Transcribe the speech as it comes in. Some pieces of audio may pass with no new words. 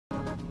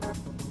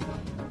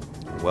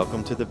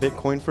Welcome to the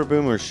Bitcoin for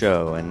Boomers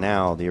show, and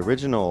now the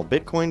original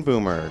Bitcoin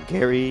boomer,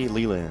 Gary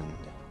Leland.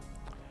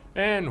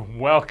 And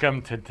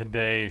welcome to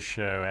today's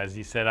show. As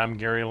he said, I'm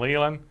Gary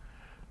Leland,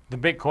 the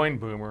Bitcoin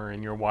boomer,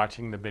 and you're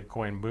watching the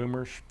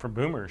Bitcoin for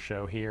Boomers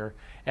show here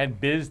at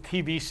Biz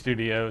TV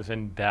Studios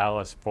in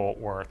Dallas, Fort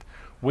Worth.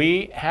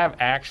 We have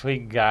actually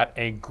got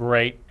a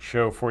great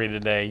show for you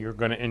today. You're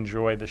going to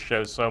enjoy the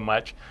show so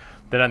much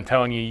that I'm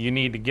telling you, you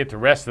need to get the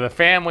rest of the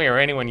family or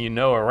anyone you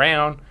know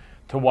around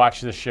to watch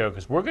this show,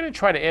 because we're going to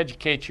try to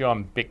educate you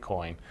on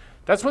Bitcoin.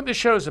 That's what the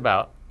show's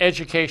about,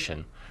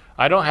 education.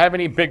 I don't have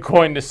any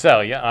Bitcoin to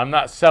sell you. I'm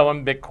not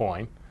selling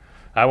Bitcoin.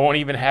 I won't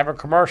even have a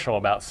commercial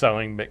about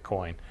selling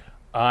Bitcoin.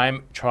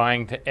 I'm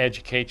trying to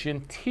educate you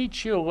and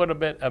teach you a little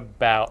bit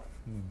about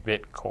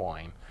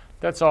Bitcoin.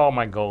 That's all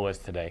my goal is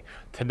today.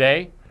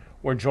 Today,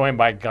 we're joined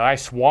by Guy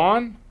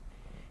Swan.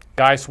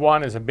 Guy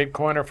Swan is a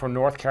Bitcoiner from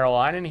North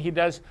Carolina, and he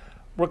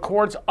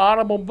records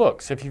Audible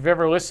books. If you've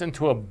ever listened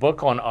to a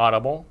book on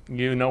Audible,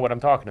 you know what I'm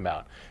talking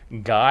about.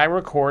 Guy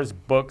records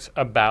books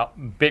about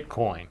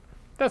Bitcoin.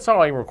 That's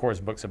all he records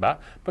books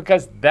about,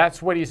 because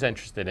that's what he's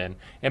interested in.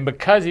 And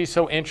because he's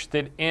so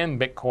interested in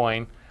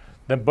Bitcoin,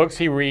 the books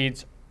he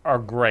reads are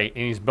great,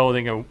 and he's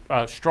building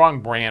a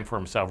strong brand for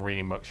himself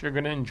reading books. You're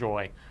going to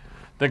enjoy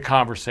the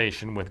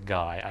conversation with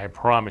Guy. I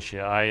promise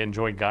you, I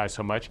enjoy Guy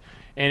so much.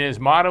 And his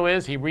motto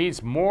is he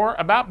reads more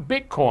about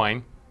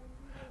Bitcoin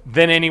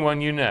than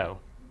anyone you know.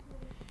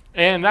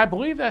 And I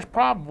believe that's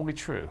probably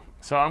true.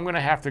 So I'm going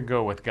to have to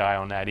go with Guy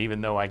on that, even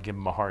though I give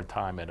him a hard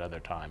time at other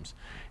times.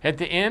 At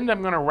the end,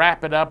 I'm going to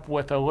wrap it up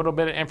with a little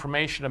bit of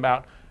information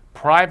about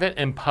private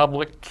and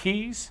public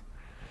keys.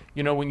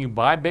 You know, when you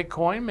buy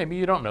Bitcoin, maybe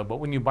you don't know, but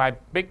when you buy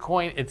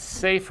Bitcoin, it's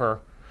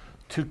safer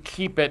to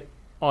keep it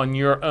on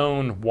your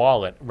own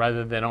wallet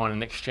rather than on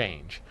an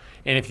exchange.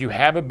 And if you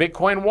have a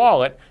Bitcoin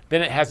wallet,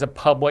 then it has a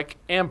public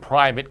and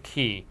private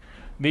key.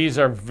 These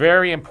are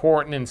very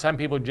important, and some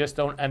people just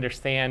don't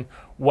understand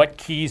what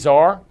keys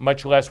are,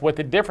 much less what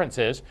the difference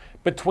is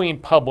between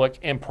public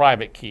and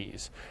private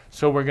keys.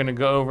 So we're going to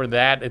go over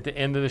that at the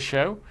end of the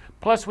show.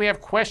 Plus, we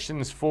have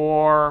questions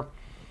from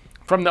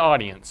the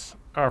audience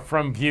or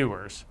from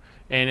viewers.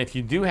 And if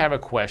you do have a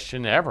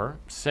question ever,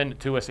 send it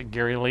to us at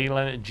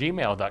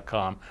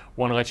GaryLeland@gmail.com.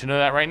 Want to let you know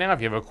that right now.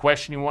 If you have a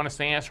question you want us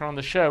to answer on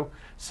the show,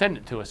 send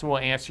it to us, and we'll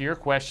answer your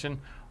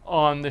question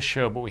on the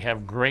show. But we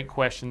have great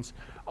questions.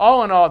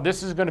 All in all,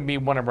 this is going to be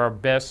one of our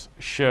best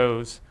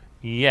shows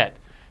yet.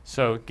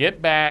 So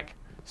get back,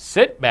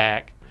 sit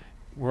back,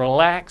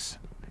 relax,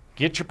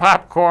 get your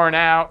popcorn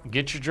out,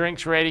 get your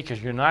drinks ready,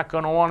 because you're not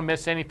going to want to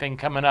miss anything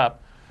coming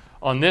up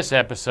on this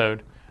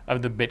episode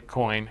of the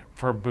Bitcoin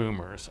for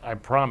Boomers. I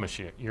promise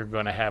you, you're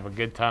going to have a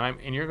good time,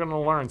 and you're going to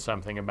learn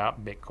something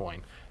about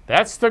Bitcoin.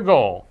 That's the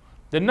goal.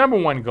 The number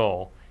one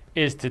goal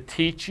is to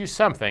teach you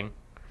something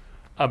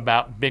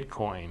about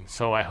Bitcoin.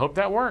 So I hope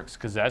that works,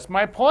 because that's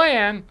my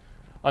plan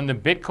on the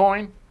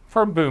Bitcoin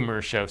for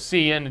Boomers show.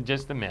 See you in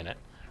just a minute,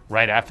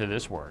 right after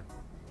this word.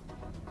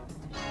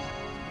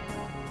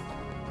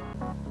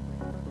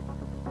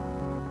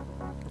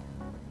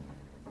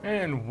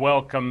 And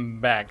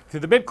welcome back to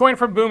the Bitcoin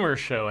for Boomers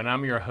show, and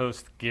I'm your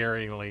host,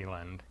 Gary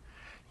Leland.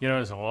 You know,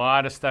 there's a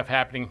lot of stuff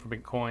happening for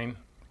Bitcoin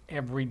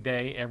every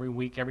day, every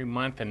week, every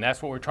month, and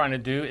that's what we're trying to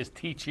do, is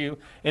teach you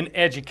and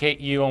educate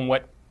you on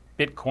what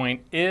Bitcoin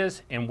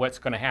is and what's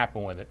going to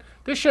happen with it.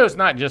 This show is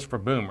not just for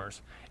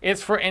boomers.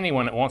 It's for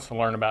anyone that wants to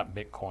learn about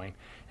Bitcoin.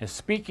 And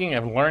speaking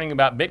of learning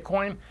about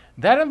Bitcoin,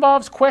 that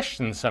involves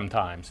questions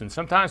sometimes. And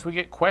sometimes we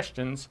get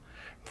questions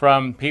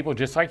from people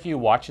just like you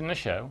watching the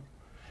show.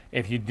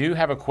 If you do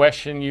have a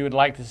question you would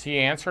like to see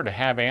answered or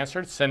have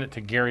answered, send it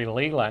to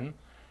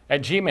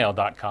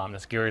GaryLeland@gmail.com.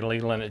 That's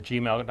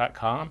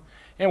GaryLeland@gmail.com.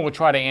 And we'll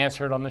try to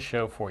answer it on the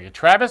show for you.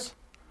 Travis,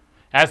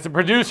 as the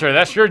producer,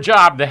 that's your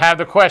job to have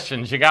the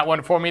questions. You got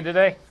one for me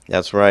today?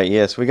 That's right,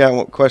 yes. We got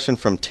a question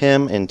from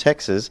Tim in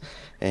Texas,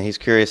 and he's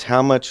curious,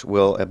 how much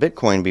will a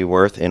Bitcoin be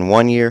worth in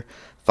 1 year,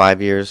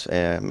 5 years,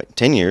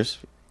 10 years,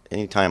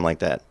 any time like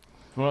that?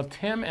 Well,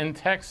 Tim in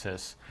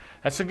Texas,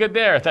 that's a good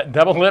there. That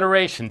double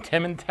alliteration,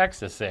 Tim in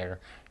Texas there.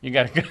 You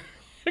got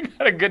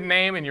a good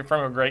name, and you're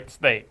from a great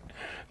state,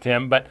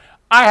 Tim. But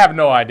I have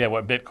no idea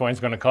what Bitcoin's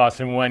going to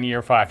cost in 1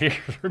 year, 5 years,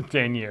 or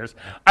 10 years.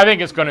 I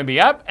think it's going to be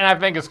up, and I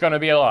think it's going to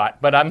be a lot,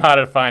 but I'm not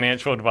a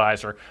financial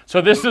advisor.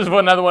 So this is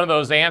another one of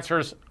those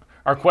answers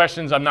or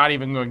questions I'm not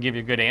even going to give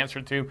you a good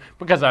answer to,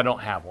 because I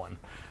don't have one.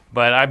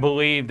 But I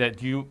believe that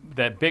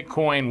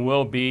Bitcoin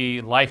will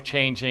be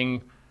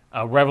life-changing,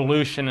 a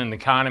revolution in the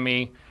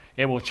economy.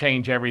 It will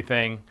change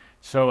everything.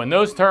 So in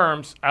those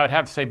terms, I would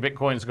have to say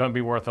Bitcoin is going to be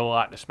worth a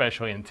lot,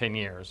 especially in 10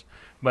 years.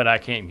 But I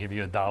can't give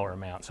you a dollar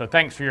amount. So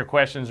thanks for your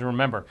questions. And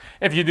remember,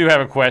 if you do have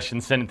a question,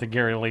 send it to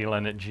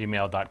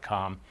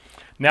GaryLeland@gmail.com.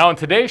 Now, on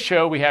today's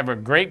show, we have a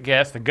great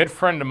guest, a good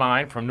friend of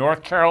mine from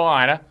North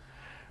Carolina.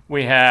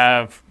 We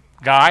have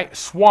Guy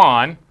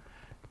Swan.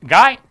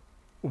 Guy,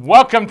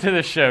 welcome to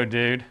the show,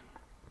 dude.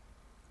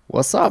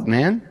 What's up,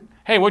 man?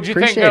 Hey, what'd you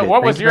Appreciate think? it.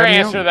 What was Thanks for your having me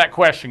answer on. to that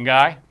question,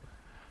 Guy?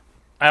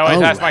 I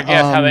always ask my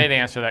guests how they'd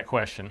answer that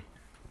question.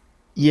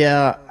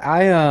 Yeah,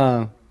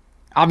 I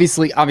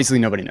obviously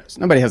nobody knows.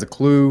 Nobody has a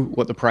clue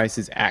what the price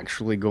is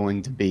actually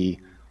going to be.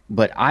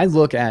 But I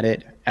look at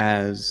it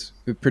as,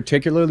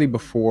 particularly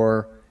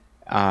before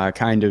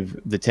kind of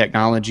the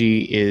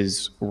technology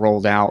is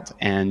rolled out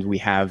and we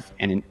have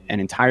an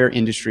entire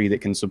industry that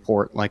can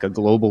support like a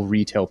global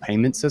retail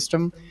payment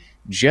system,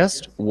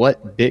 just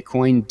what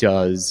Bitcoin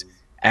does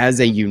as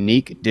a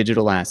unique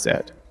digital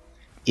asset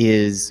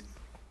is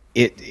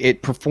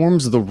it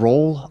performs the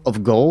role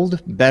of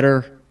gold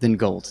better than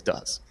gold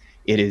does.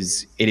 It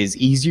is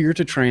easier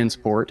to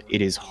transport.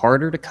 It is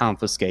harder to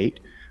confiscate.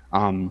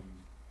 Um,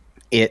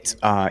 it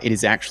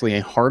is actually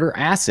a harder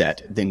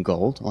asset than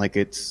gold. Like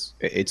it's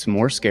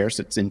more scarce.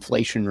 Its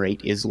inflation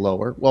rate is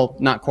lower. Well,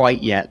 not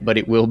quite yet, but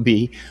it will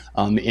be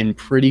in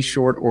pretty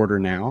short order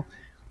now.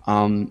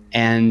 And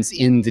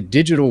in the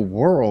digital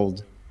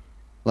world,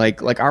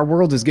 like our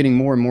world is getting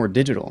more and more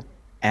digital,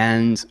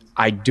 and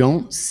I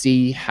don't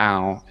see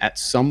how at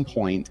some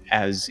point,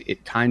 as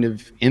it kind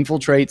of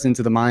infiltrates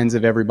into the minds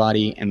of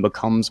everybody and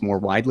becomes more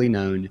widely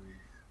known,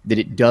 that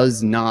it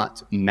does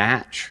not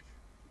match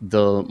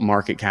the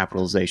market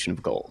capitalization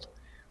of gold,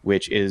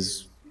 which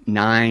is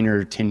 9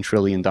 or $10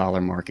 trillion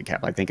market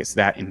cap. I think it's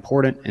that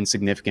important and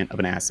significant of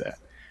an asset.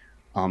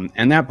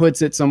 And that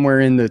puts it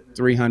somewhere in the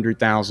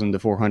 300,000 to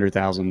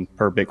 400,000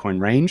 per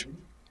Bitcoin range.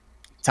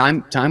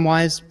 Time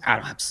wise, I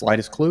don't have the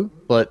slightest clue,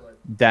 but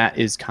that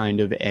is kind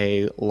of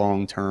a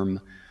long term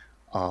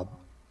uh,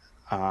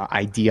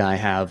 idea I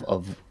have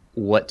of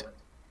what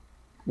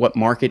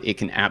market it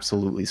can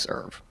absolutely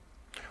serve.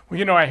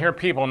 Well, I hear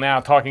people now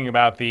talking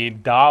about the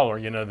dollar.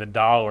 The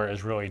dollar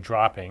is really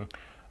dropping in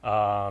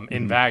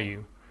Mm-hmm.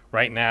 value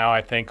right now.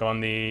 I think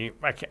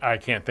I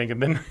can't think of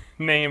the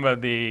name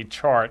of the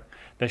chart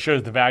that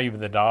shows the value of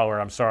the dollar.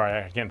 I'm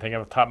sorry, I can't think of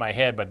it off the top of my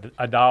head, but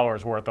a dollar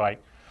is worth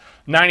like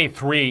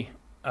 93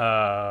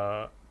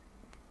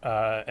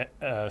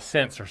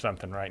 cents or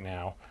something right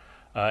now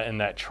in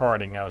that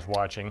charting I was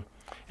watching.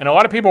 And a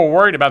lot of people are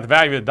worried about the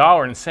value of the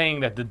dollar and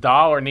saying that the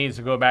dollar needs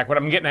to go back. What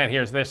I'm getting at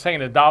here is they're saying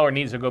the dollar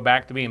needs to go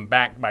back to being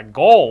backed by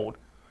gold.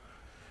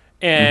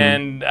 Mm-hmm.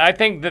 And I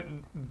think that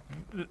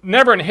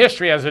never in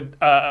history has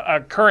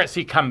a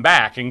currency come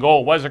back, and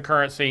gold was a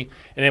currency,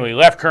 and then we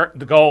left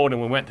the gold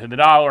and we went to the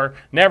dollar.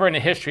 Never in the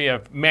history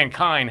of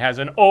mankind has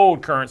an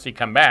old currency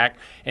come back.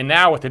 And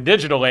now with the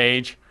digital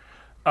age,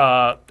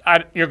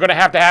 you're going to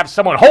have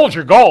someone hold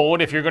your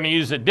gold if you're going to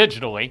use it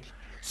digitally.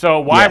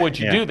 So why Yeah, would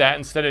you yeah, do that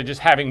instead of just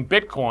having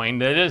Bitcoin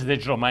that is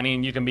digital money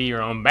and you can be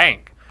your own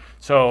bank?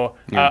 So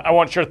yeah. I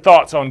want your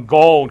thoughts on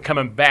gold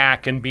coming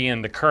back and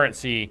being the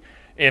currency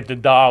if the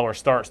dollar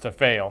starts to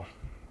fail.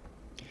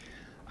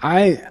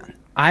 I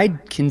I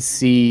can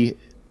see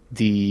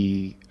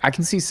I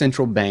can see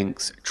central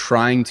banks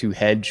trying to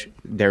hedge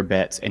their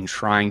bets and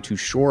trying to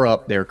shore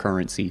up their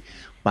currency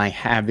by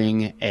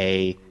having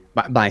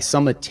by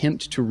some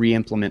attempt to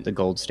re-implement the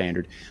gold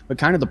standard. But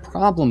kind of the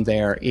problem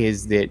there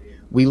is that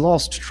we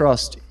lost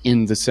trust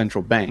in the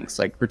central banks,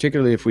 like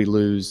particularly if we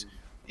lose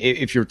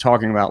if you're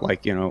talking about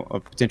like, a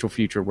potential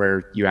future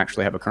where you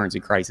actually have a currency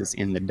crisis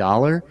in the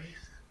dollar,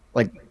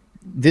 like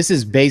this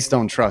is based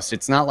on trust.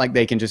 It's not like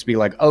they can just be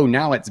like, oh,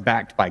 now it's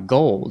backed by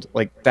gold.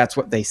 Like that's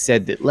what they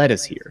said that led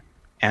us here.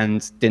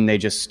 And then they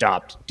just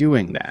stopped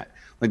doing that.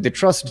 Like the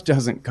trust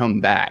doesn't come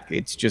back.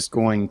 It's just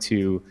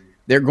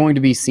they're going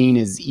to be seen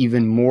as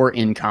even more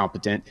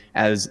incompetent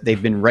as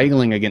they've been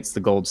railing against the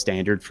gold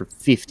standard for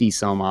 50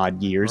 some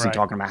odd years and Right.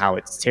 talking about how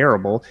it's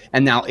terrible.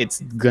 And now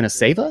it's going to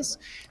save us.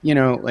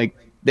 Like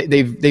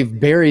they've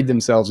buried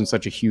themselves in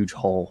such a huge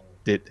hole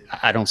that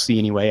I don't see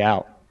any way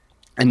out.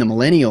 And the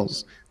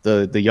millennials,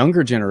 the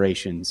younger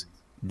generations,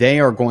 they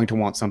are going to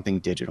want something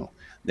digital.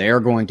 They are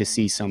going to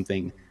see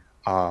something.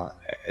 Uh,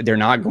 they're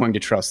not going to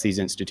trust these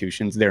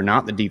institutions. They're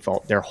not the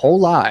default. Their whole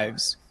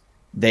lives,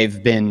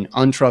 they've been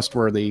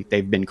untrustworthy.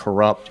 They've been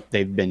corrupt.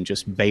 They've been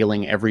just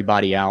bailing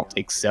everybody out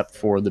except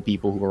for the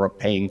people who are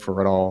paying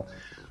for it all.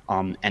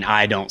 And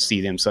I don't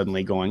see them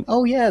suddenly going,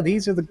 "Oh yeah,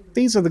 these are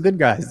the good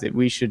guys that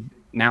we should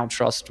now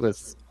trust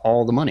with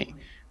all the money."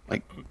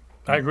 Like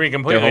I agree their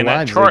completely. whole And that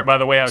lives, they chart, by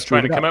the way, I was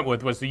trying screwed to it come up. up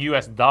with was the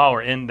U.S.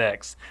 dollar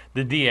index,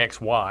 the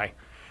DXY.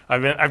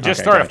 I've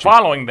just Okay, started gotcha.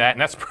 following that,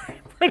 and that's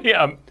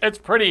it's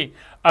pretty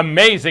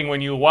amazing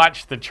when you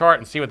watch the chart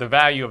and see what the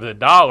value of the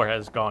dollar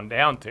has gone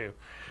down to.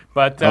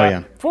 But Oh yeah.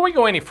 before we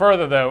go any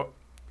further, though,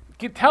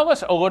 tell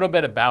us a little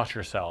bit about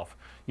yourself.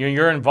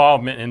 Your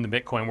involvement in the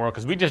Bitcoin world,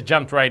 because we just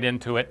jumped right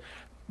into it.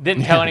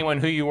 Didn't tell anyone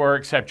who you were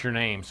except your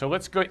name. So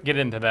let's get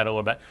into that a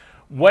little bit.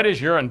 What is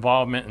your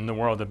involvement in the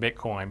world of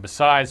Bitcoin,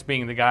 besides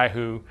being the guy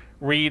who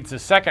reads the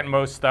second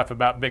most stuff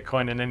about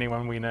Bitcoin than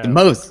anyone we know? The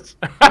most.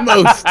 The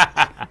most.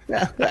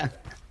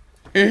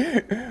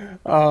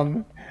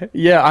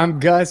 Yeah, I'm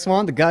Guy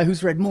Swan, the guy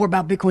who's read more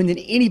about Bitcoin than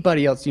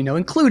anybody else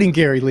including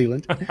Gary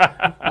Leland.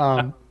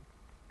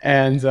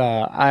 And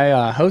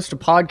I host a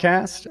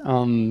podcast.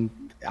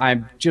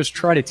 I just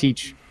try to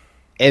teach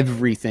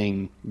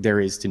everything there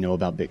is to know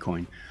about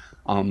Bitcoin.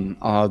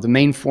 The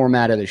main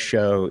format of the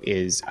show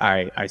is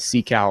I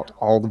seek out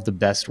all of the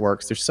best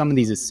works. There's some of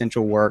these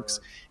essential works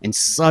and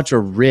such a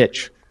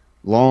rich,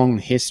 long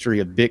history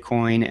of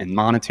Bitcoin and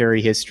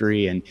monetary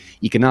history and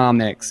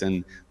economics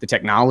and the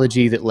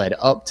technology that led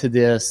up to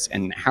this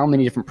and how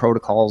many different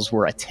protocols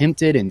were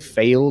attempted and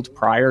failed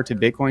prior to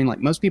Bitcoin. Like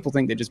most people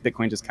think that just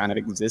Bitcoin just kind of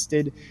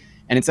existed,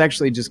 and it's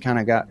actually just kind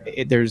of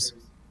there's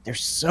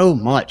so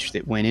much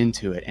that went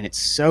into it, and it's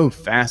so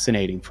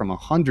fascinating from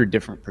 100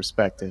 different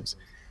perspectives.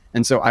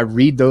 And so I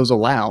read those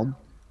aloud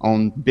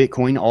on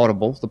Bitcoin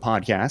Audible, the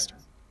podcast,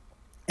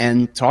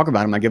 and talk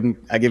about them.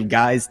 I give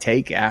guys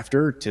take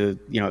after to,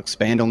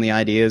 expand on the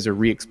ideas or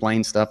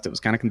re-explain stuff that was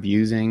kind of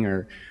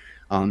confusing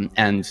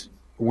and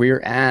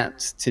we're at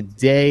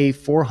today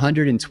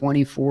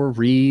 424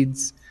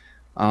 reads.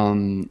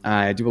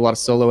 I do a lot of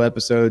solo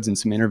episodes and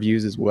some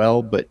interviews as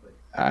well, but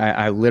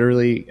I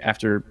literally,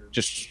 after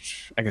just,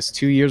 I guess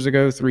 3 years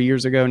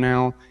ago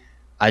now,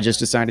 I just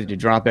decided to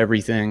drop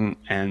everything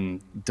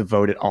and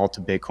devote it all to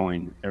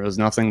Bitcoin. There was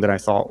nothing that I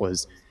thought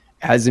was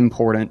as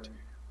important,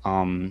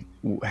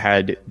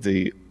 had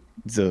the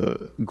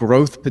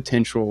growth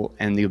potential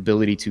and the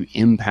ability to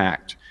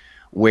impact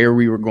where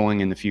we were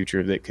going in the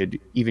future that could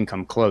even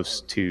come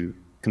close to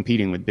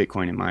competing with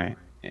Bitcoin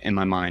in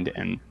my mind.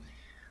 And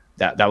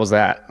that was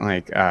that.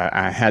 Like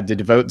I had to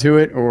devote to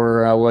it,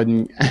 or I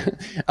wasn't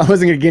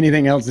gonna get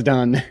anything else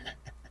done.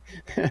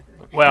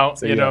 Well,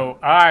 So, you yeah. know,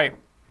 I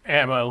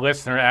am a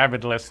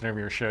avid listener of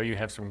your show. You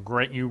have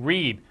you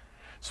read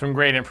some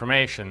great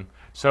information.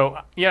 So,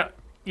 yeah,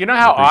 you know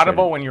how appreciate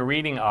Audible, it. when you're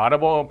reading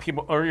Audible,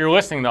 or you're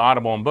listening to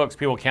Audible and books,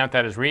 people count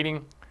that as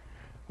reading?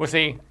 Well,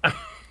 see,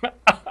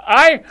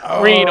 I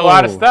read a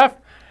lot of Oh. stuff,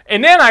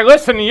 and then I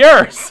listen to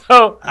yours.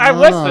 So I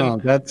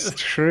listen. That's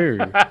true.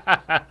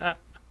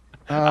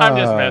 I'm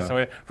just messing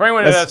with you. For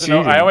anyone who That's doesn't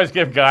know, I cheating. always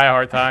give Guy a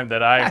hard time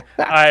that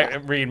I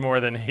read more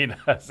than he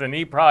does, and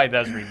he probably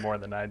does read more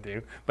than I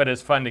do, but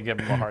it's fun to give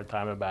him a hard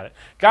time about it.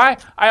 Guy,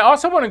 I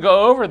also want to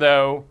go over,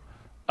 though,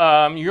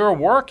 your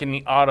work in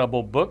the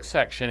Audible book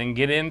section and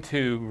get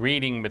into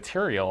reading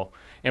material,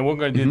 and we're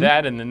going to do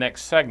that in the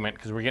next segment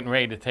because we're getting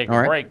ready to take All a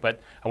right. break,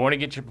 but I want to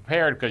get you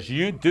prepared because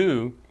we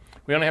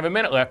only have a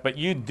minute left, but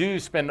you do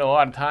spend a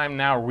lot of time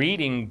now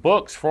reading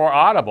books for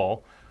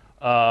Audible.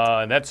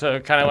 That's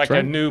kind of like a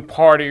right. new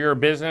part of your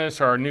business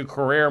or a new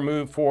career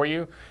move for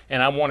you,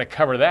 and I want to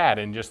cover that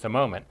in just a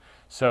moment.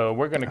 So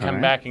we're going to come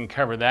right. back and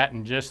cover that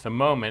in just a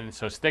moment,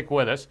 so stick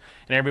with us.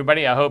 And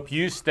everybody, I hope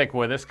you stick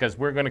with us because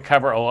we're going to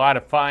cover a lot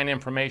of fine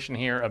information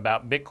here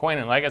about Bitcoin.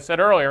 And like I said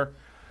earlier,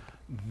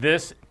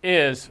 this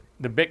is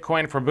the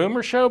Bitcoin for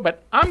Boomer show,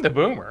 but I'm the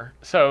boomer.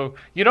 So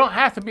you don't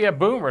have to be a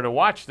boomer to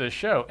watch this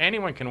show.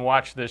 Anyone can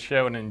watch this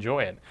show and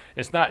enjoy it.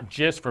 It's not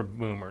just for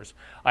boomers.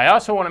 I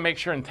also want to make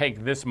sure and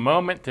take this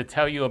moment to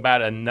tell you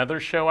about another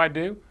show I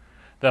do,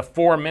 the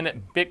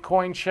 4-Minute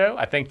Bitcoin Show.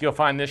 I think you'll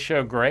find this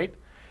show great.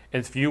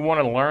 If you want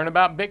to learn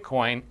about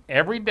Bitcoin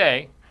every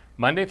day,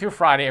 Monday through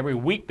Friday, every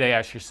weekday,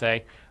 I should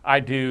say, I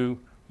do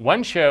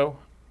one show,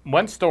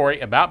 one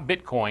story about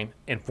Bitcoin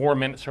in 4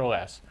 minutes or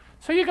less.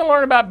 So you can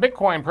learn about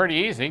Bitcoin pretty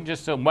easy,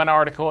 just one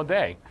article a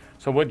day.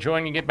 So we'll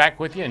join and get back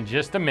with you in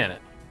just a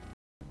minute.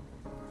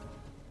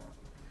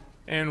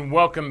 And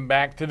welcome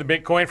back to the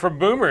Bitcoin for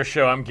Boomer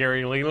show. I'm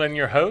Gary Leland,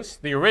 your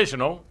host, the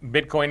original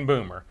Bitcoin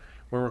Boomer.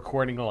 We're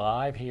recording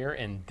live here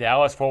in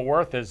Dallas, Fort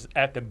Worth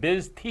at the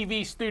Biz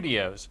TV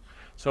studios.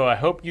 So I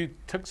hope you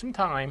took some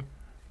time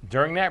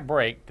during that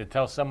break to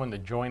tell someone to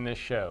join this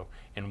show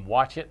and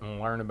watch it and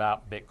learn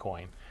about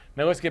Bitcoin.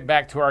 Now let's get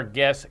back to our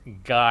guest,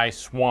 Guy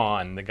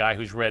Swan, the guy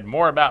who's read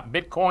more about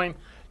Bitcoin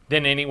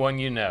than anyone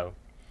you know.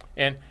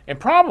 And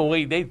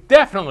probably,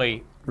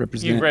 definitely,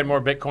 Represent. you've read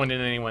more Bitcoin than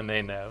anyone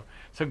they know.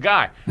 So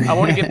Guy, I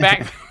want to get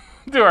back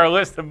to our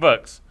list of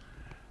books.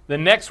 The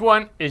next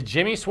one is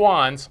Jimmy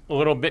Swan's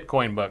Little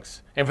Bitcoin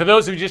Books. And for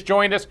those who just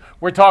joined us,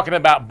 we're talking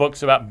about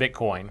books about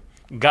Bitcoin.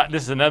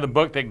 This is another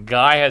book that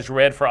Guy has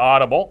read for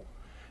Audible.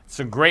 It's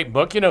a great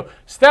book. You know,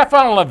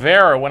 Stefan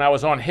Livera, when I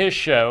was on his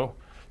show,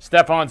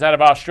 Stefan's out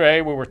of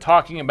Australia, we were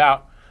talking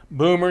about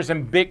boomers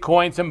and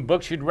Bitcoin, some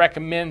books you'd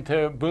recommend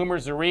to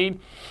boomers to read.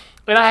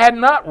 And I had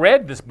not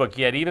read this book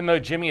yet, even though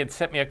Jimmy had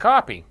sent me a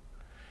copy.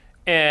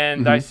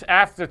 And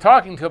after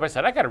talking to him, I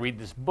said, I got to read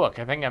this book.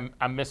 I think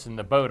I'm missing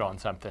the boat on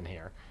something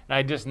here. And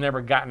I just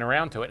never gotten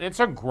around to it. It's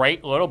a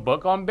great little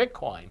book on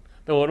Bitcoin,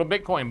 the Little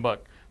Bitcoin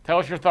book. Tell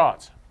us your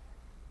thoughts.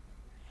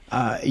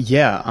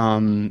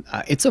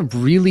 It's a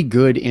really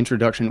good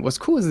introduction. What's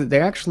cool is that they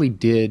actually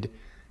did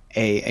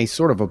a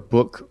sort of a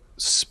book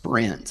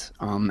sprint,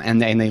 and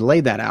they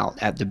laid that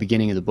out at the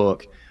beginning of the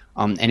book.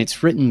 And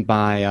it's written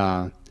by,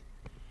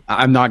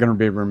 I'm not going to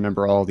be able to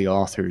remember all the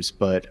authors,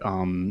 but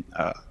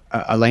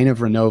Elena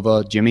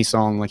Vranova, Jimmy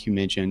Song, like you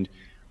mentioned,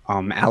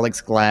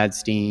 Alex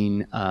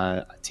Gladstein,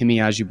 Timmy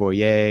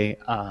Ajiboye.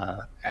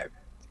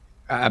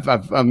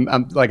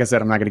 I'm like I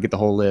said, I'm not going to get the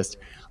whole list,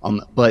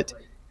 but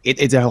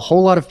it's a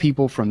whole lot of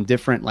people from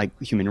different, like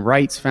Human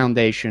Rights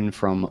Foundation,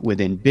 from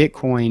within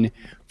Bitcoin,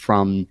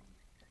 from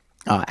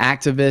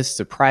activists,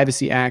 to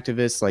privacy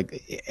activists,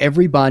 like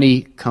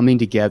everybody coming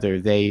together.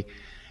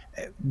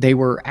 They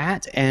were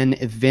at an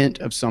event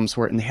of some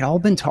sort, and they had all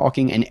been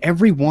talking, and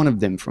every one of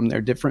them, from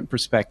their different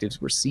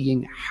perspectives, were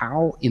seeing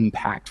how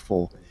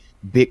impactful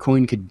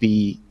Bitcoin could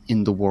be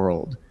in the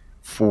world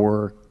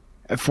for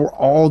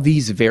all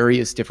these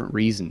various different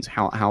reasons.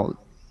 How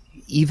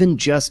even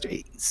just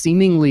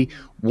seemingly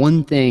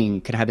one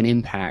thing could have an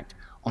impact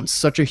on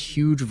such a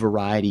huge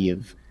variety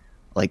of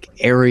like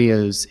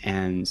areas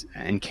and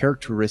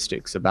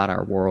characteristics about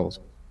our world,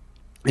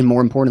 and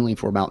more importantly,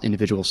 for about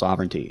individual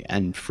sovereignty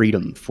and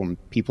freedom from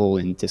people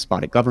in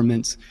despotic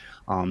governments,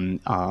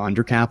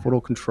 under capital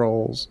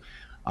controls,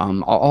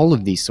 all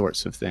of these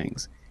sorts of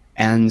things.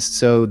 And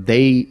so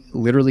they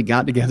literally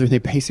got together. They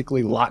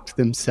basically locked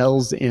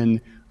themselves in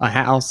a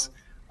house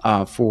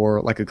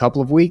for like a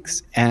couple of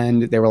weeks,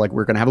 and they were like,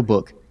 "We're going to have a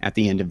book at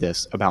the end of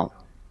this about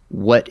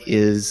what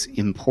is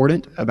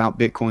important about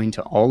Bitcoin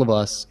to all of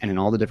us and in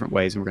all the different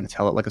ways, and we're going to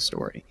tell it like a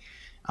story."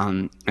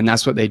 And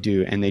that's what they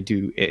do. And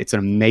it's an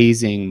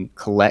amazing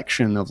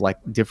collection of like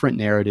different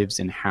narratives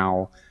and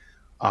how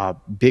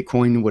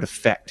Bitcoin would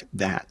affect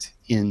that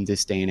in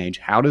this day and age.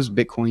 How does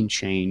Bitcoin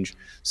change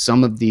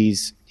some of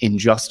these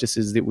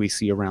injustices that we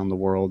see around the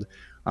world,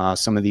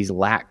 some of these the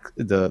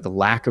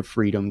lack of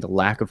freedom, the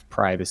lack of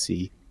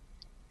privacy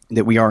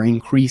that we are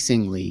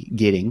increasingly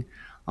getting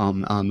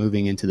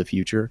moving into the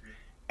future.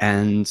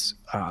 And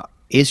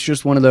it's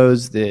just one of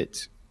those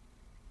that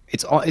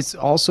it's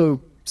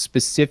also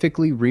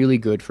specifically really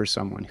good for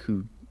someone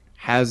who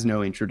has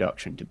no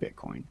introduction to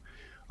Bitcoin.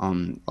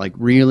 Like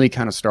really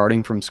kind of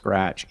starting from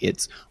scratch.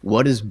 It's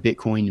what does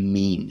Bitcoin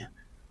mean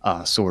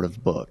sort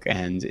of book.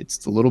 And it's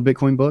the Little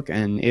Bitcoin book,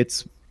 and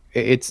it's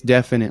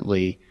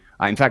definitely,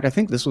 in fact, I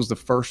think this was the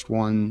first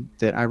one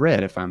that I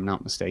read, if I'm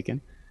not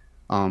mistaken.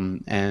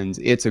 And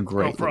it's a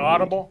great for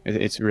Audible?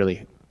 It's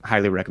really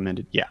highly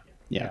recommended. Yeah.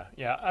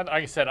 Like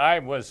I said, I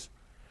was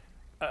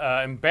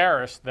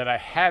embarrassed that I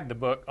had the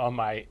book on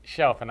my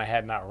shelf and I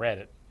had not read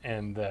it.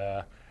 And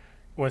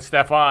when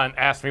Stefan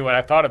asked me what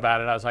I thought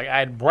about it, I was like, I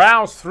had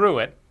browsed through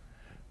it,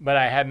 but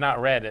I had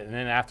not read it. And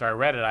then after I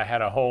read it, I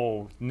had a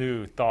whole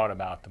new thought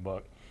about the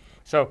book.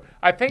 So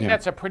I think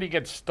that's a pretty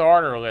good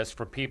starter list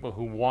for people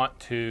who want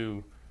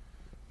to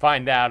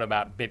find out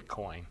about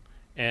Bitcoin.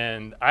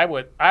 And I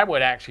would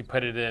actually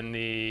put it in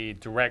the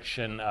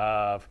direction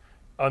of,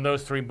 on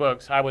those three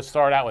books, I would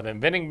start out with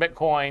Inventing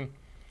Bitcoin,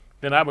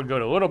 then I would go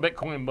to Little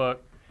Bitcoin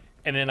book,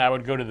 and then I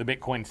would go to the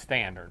Bitcoin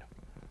Standard,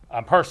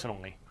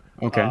 personally.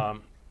 Okay.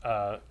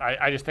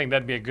 I just think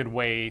that'd be a good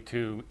way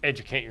to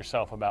educate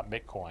yourself about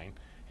Bitcoin.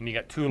 And you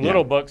got two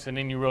little books, and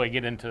then you really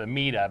get into the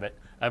meat of it,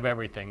 of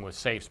everything with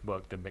Safe's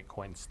book, the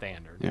Bitcoin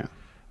Standard. Yeah.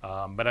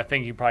 But I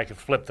think you probably could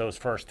flip those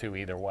first two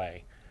either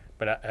way.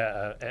 But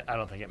I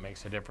don't think it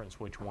makes a difference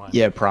which one.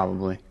 Yeah,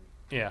 probably.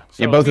 Yeah.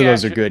 So both of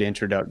those are good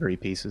introductory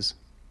pieces.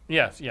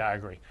 Yes, I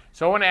agree.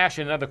 So I want to ask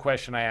you another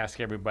question I ask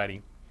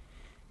everybody.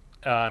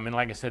 And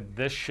like I said,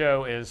 this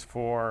show is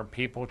for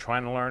people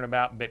trying to learn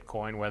about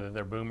Bitcoin, whether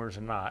they're boomers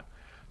or not.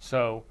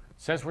 So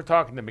since we're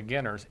talking to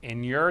beginners,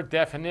 in your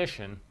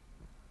definition,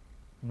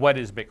 what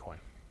is Bitcoin?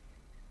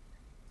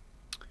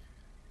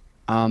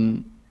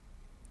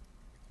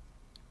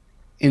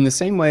 In the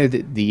same way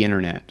that the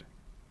internet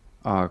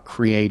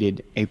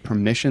created a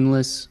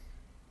permissionless,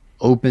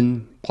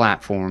 open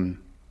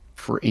platform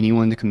for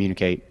anyone to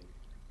communicate,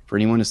 for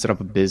anyone to set up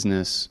a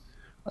business,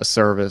 a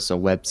service, a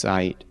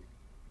website,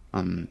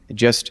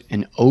 just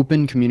an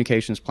open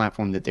communications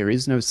platform that there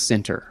is no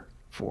center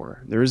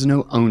for. There is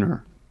no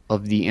owner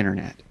of the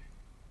internet.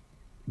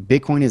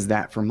 Bitcoin is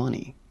that for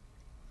money.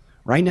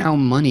 Right now,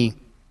 money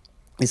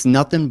is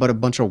nothing but a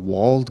bunch of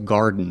walled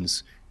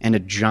gardens and a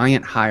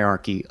giant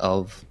hierarchy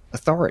of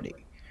authority.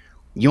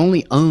 You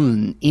only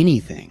own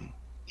anything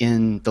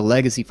in the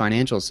legacy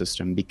financial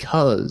system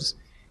because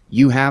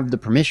you have the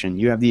permission,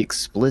 you have the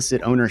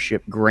explicit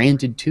ownership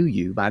granted to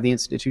you by the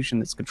institution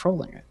that's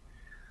controlling it.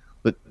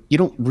 But you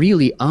don't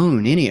really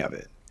own any of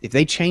it. If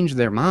they change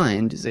their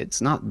mind,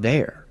 it's not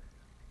there.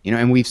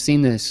 And we've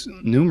seen this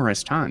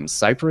numerous times.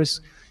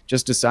 Cyprus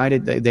just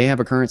decided they have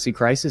a currency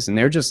crisis, and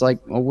they're just like,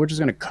 well, we're just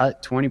going to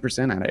cut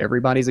 20% out of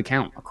everybody's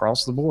account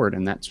across the board,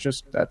 and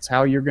that's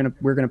how we're going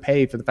to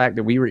pay for the fact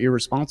that we were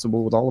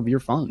irresponsible with all of your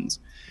funds,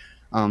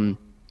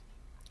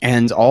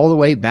 and all the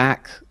way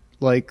back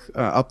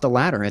up the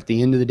ladder. At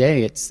the end of the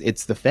day, it's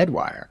the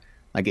Fedwire,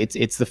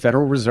 it's the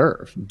Federal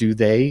Reserve. Do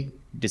they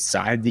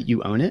decide that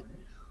you own it?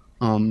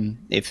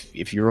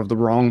 If you're of the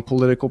wrong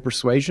political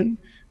persuasion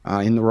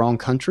in the wrong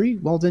country,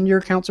 well, then your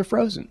accounts are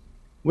frozen.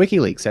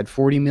 WikiLeaks had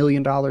 $40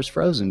 million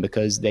frozen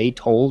because they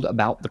told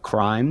about the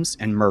crimes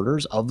and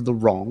murders of the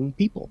wrong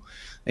people.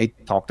 They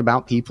talked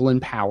about people in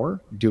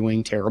power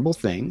doing terrible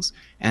things,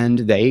 and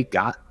they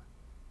got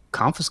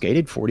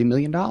confiscated $40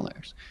 million.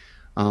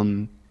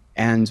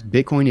 And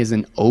Bitcoin is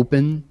an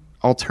open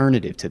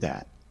alternative to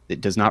that.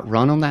 It does not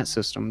run on that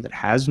system, that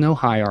has no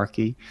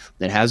hierarchy,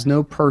 that has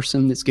no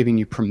person that's giving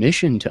you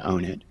permission to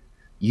own it.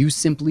 You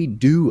simply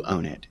do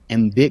own it.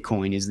 And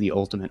Bitcoin is the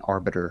ultimate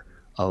arbiter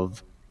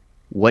of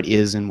what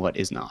is and what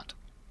is not.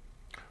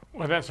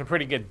 Well, that's a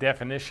pretty good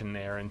definition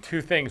there. And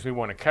two things we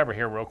want to cover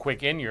here real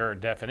quick in your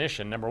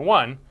definition. Number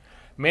one,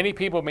 many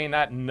people may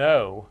not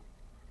know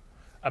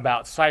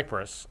about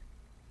Cyprus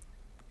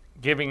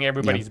giving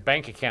everybody's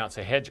bank accounts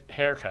a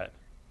haircut.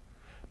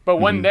 But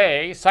one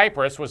day,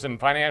 Cyprus was in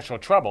financial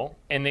trouble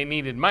and they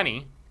needed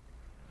money.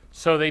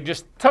 So they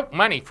just took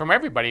money from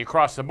everybody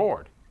across the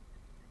board.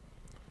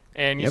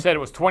 And you said it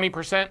was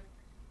 20%?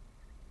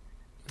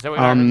 Is that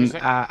what you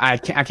said? I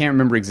can't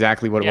remember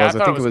exactly what it Yeah, was. I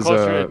thought think it was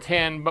closer to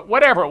 10, but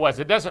whatever it was,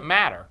 it doesn't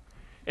matter.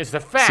 It's the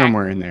fact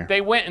somewhere in there.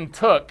 they went and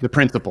took The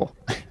principle.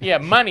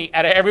 money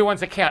out of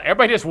everyone's account.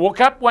 Everybody just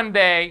woke up one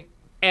day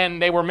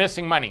and they were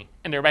missing money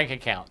in their bank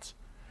accounts.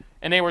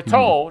 And they were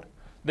told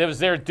that it was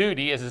their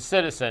duty as a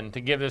citizen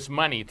to give this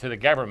money to the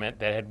government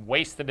that had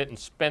wasted it and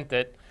spent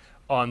it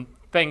on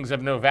things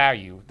of no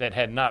value, that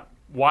had not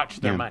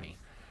watched their money.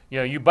 You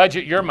know, you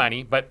budget your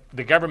money, but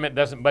the government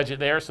doesn't budget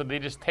theirs, so they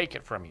just take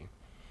it from you.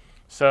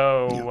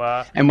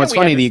 So, And what's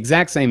funny, the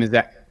exact same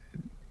thing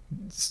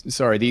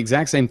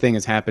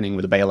is happening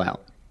with a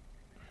bailout.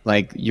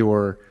 Like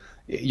you're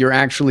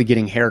actually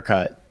getting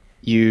haircut.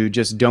 You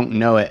just don't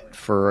know it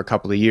for a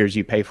couple of years.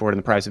 You pay for it in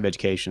the price of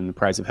education, the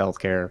price of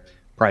healthcare,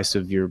 price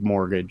of your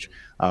mortgage,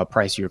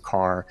 price of your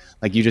car.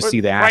 Like you just see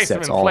the price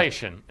assets of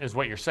inflation is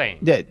what you're saying.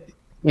 The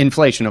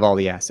inflation of all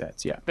the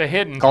assets, yeah. The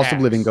hidden cost tax.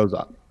 of living goes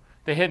up.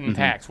 The hidden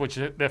tax, which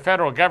the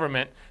federal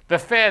government, the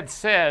Fed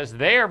says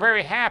they are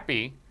very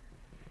happy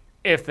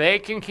if they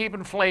can keep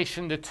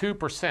inflation to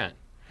 2%.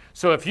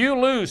 So if you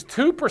lose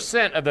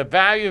 2% of the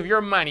value of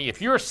your money,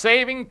 if you're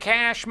saving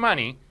cash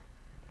money,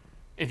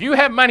 if you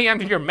have money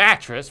under your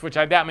mattress, which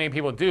I doubt many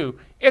people do,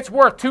 it's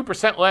worth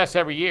 2% less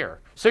every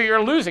year. So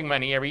you're losing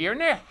money every year,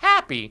 and they're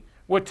happy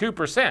with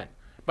 2%.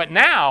 But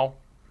now,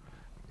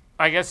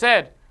 like I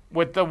said,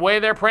 with the way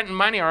they're printing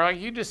money, or like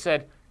you just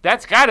said,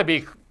 that's got to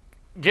be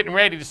getting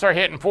ready to start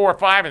hitting 4 or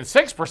 5 and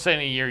 6%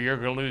 a year. You're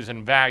going to lose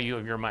in value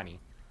of your money.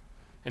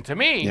 And to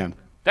me,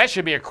 that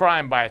should be a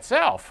crime by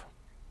itself.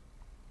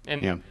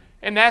 And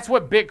that's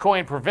what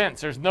Bitcoin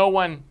prevents. There's no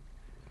one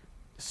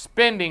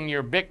spending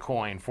your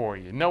Bitcoin for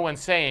you. No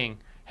one's saying,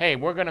 hey,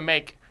 we're going to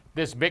make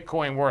this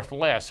Bitcoin worth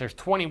less. There's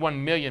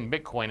 21 million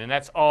Bitcoin, and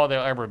that's all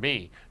there'll ever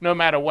be, no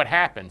matter what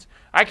happens.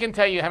 I can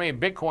tell you how many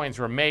Bitcoins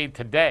were made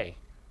today.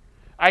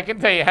 I can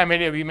tell you how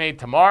many will be made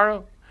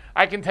tomorrow.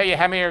 I can tell you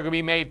how many are going to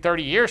be made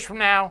 30 years from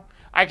now.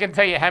 I can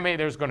tell you how many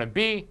there's going to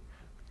be.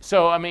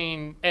 So, I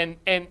mean, and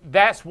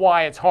that's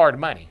why it's hard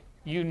money.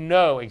 You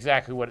know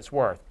exactly what it's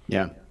worth.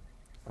 Yeah.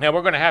 Now,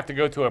 we're going to have to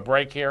go to a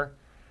break here,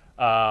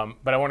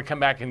 but I want to come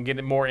back and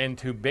get more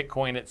into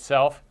Bitcoin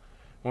itself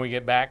when we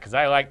get back, because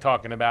I like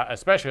talking about,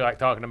 especially like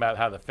talking about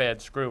how the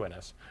Fed's screwing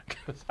us.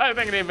 Because I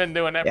think they've been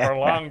doing that for a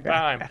long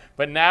time,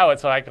 but now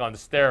it's like on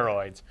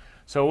steroids.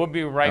 So we'll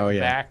be right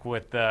back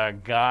with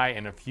Guy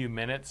in a few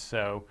minutes,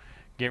 so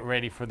get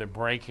ready for the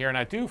break here.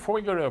 And before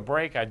we go to a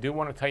break, I do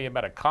want to tell you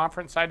about a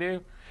conference I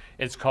do.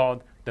 It's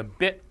called the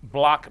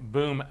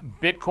BitBlockBoom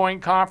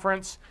Bitcoin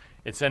Conference.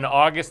 It's in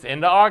August,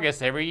 end of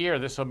August every year.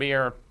 This will be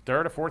our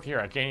third or fourth year.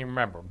 I can't even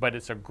remember. But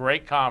it's a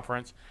great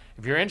conference.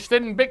 If you're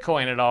interested in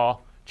Bitcoin at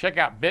all, check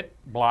out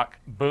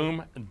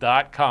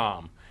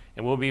bitblockboom.com.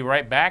 And we'll be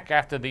right back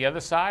after the other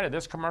side of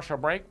this commercial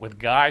break with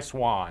Guy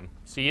Swan.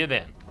 See you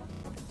then.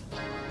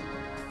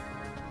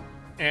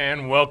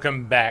 And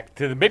welcome back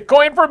to the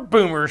Bitcoin for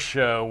Boomers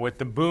show with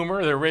the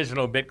boomer, the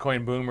original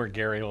Bitcoin boomer,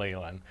 Gary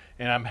Leland.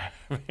 And I'm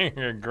having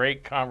a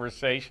great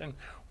conversation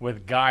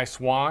with Guy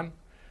Swan.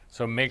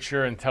 So make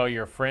sure and tell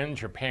your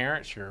friends, your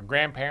parents, your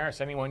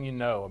grandparents, anyone you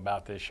know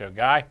about this show.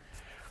 Guy,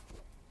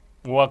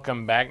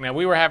 welcome back. Now,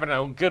 we were having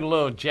a good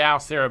little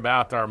joust there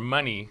about our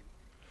money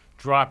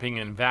dropping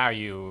in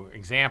value,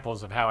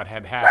 examples of how it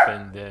had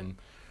happened in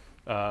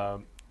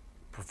other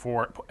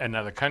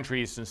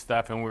countries and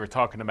stuff. And we were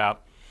talking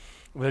about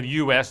the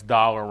U.S.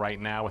 dollar right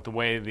now, with the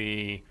way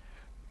the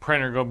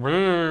printer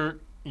go,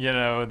 you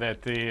know,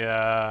 that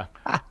the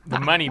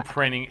money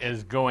printing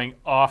is going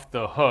off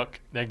the hook.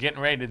 They're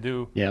getting ready to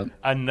do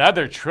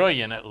another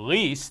trillion at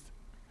least.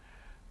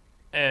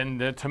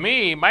 And to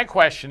me, my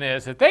question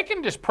is, if they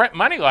can just print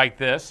money like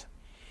this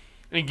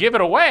and give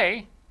it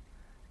away,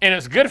 and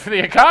it's good for the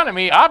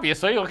economy,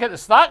 obviously, look at the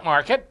stock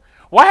market,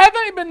 why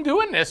haven't they been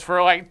doing this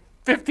for like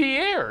 50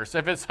 years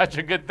if it's such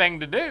a good thing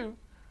to do?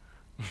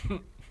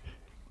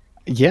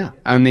 Yeah,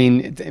 I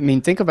mean,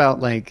 think about,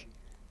 like,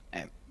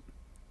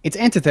 it's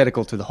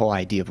antithetical to the whole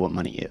idea of what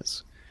money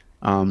is.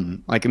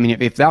 Like, I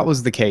mean, if that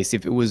was the case,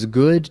 if it was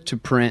good to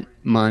print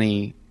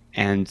money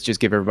and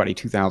just give everybody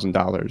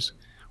 $2,000,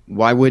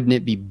 why wouldn't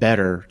it be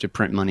better to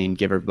print money and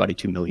give everybody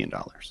 $2 million?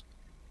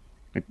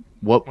 Like,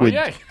 what would?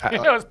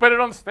 Let's put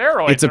it on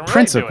steroids. It's a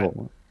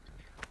principle.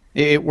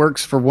 It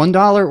works for $1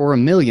 or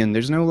 $1 million.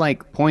 There's no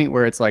like point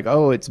where it's like,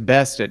 oh, it's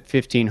best at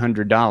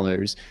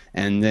 $1,500,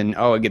 and then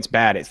it gets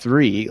bad at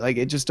 $3. Like,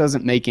 it just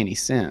doesn't make any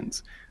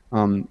sense.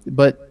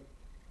 But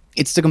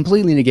it's to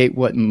completely negate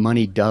what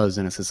money does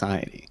in a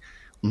society.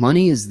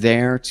 Money is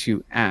there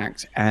to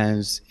act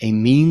as a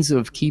means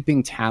of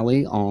keeping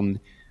tally on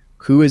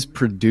who has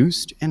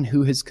produced and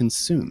who has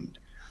consumed.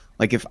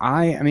 Like if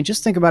I mean,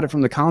 just think about it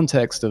from the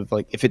context of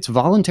like, if it's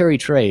voluntary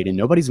trade and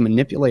nobody's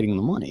manipulating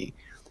the money,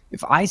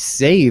 if I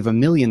save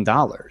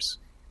 $1,000,000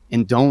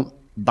 and don't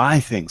buy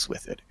things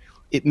with it,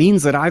 it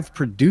means that I've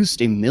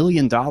produced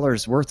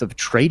 $1,000,000 worth of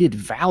traded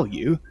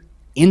value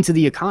into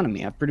the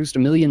economy. I've produced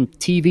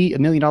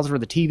 $1,000,000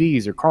 worth of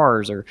TVs or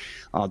cars or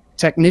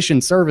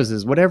technician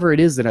services, whatever it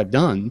is that I've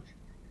done,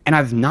 and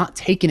I've not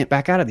taken it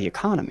back out of the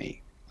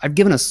economy. I've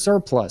given a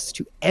surplus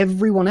to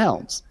everyone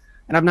else,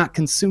 and I've not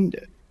consumed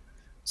it.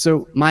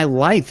 So my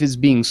life is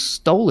being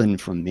stolen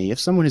from me if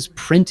someone is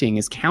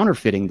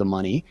counterfeiting the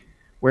money,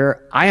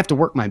 where I have to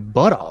work my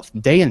butt off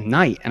day and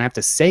night, and I have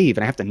to save,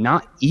 and I have to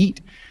not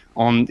eat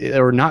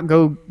or not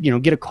go,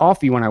 get a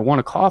coffee when I want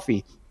a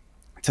coffee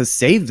to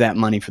save that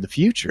money for the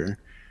future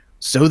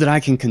so that I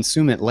can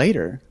consume it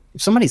later.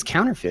 If somebody's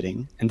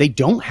counterfeiting and they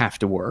don't have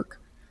to work,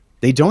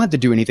 they don't have to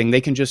do anything,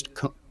 they can just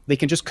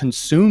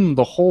consume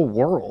the whole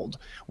world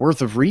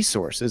worth of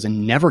resources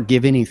and never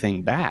give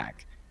anything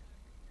back.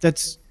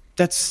 That's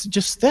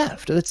just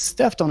theft. That's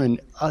theft on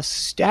a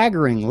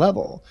staggering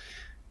level.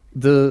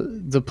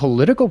 The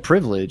political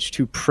privilege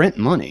to print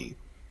money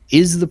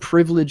is the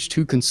privilege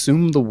to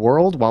consume the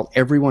world while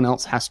everyone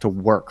else has to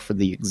work for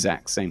the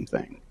exact same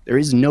thing. There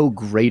is no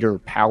greater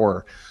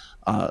power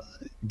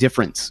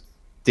difference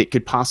that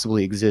could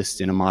possibly exist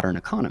in a modern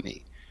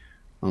economy,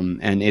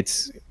 and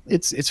it's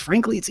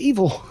frankly, it's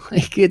evil.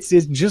 Like it's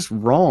just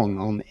wrong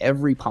on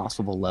every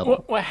possible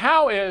level. Well,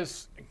 how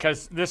is,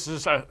 because this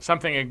is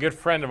something a good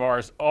friend of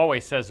ours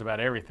always says about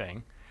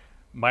everything,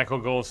 Michael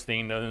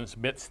Goldstein, known as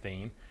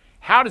Bitstein.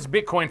 How does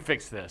Bitcoin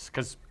fix this?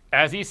 Because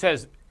as he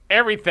says,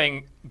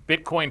 everything,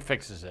 Bitcoin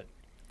fixes it.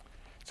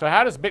 So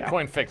how does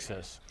Bitcoin fix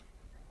this?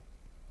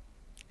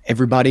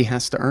 Everybody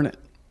has to earn it.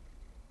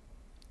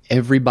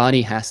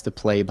 Everybody has to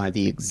play by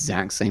the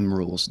exact same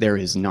rules. There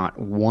is not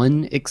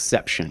one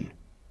exception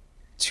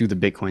to the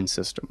Bitcoin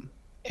system.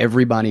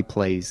 Everybody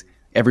is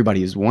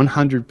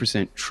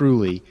 100%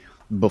 truly,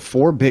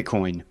 before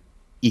Bitcoin,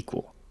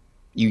 equal.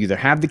 You either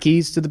have the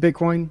keys to the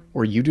Bitcoin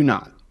or you do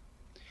not.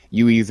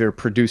 You either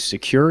produce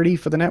security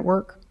for the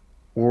network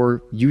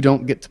or you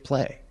don't get to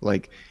play.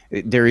 Like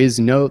there is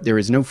no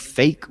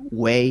fake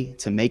way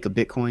to make a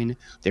Bitcoin.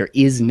 There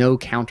is no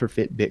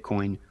counterfeit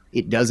Bitcoin.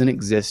 It doesn't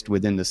exist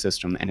within the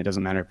system, and it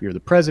doesn't matter if you're the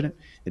president.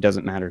 It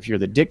doesn't matter if you're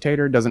the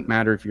dictator. It doesn't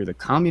matter if you're the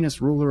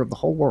communist ruler of the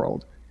whole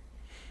world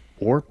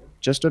or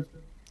just a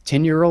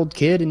 10-year-old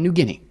kid in New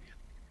Guinea.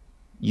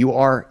 You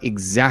are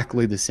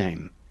exactly the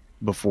same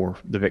before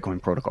the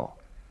Bitcoin protocol.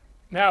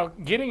 Now,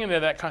 getting into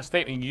that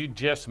statement you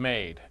just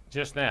made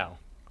just now,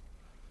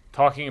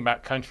 talking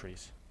about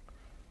countries,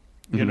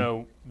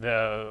 the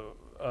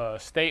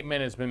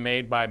statement has been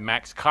made by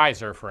Max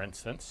Kaiser, for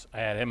instance. I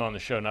had him on the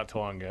show not too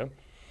long ago.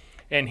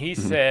 And he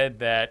said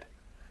that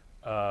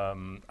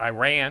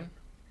Iran,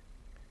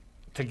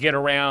 to get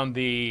around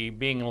the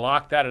being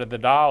locked out of the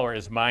dollar,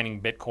 is mining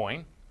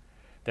Bitcoin,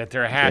 that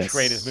their hash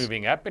rate is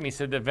moving up. And he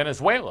said that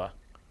Venezuela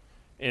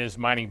is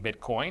mining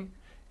Bitcoin,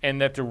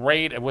 and that the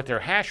rate with their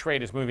hash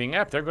rate is moving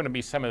up. They're going to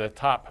be some of the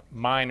top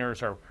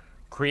miners or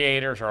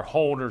creators or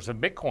holders of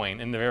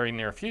Bitcoin in the very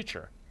near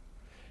future.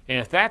 And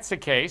if that's the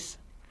case,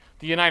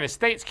 the United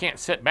States can't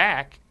sit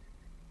back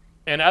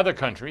and other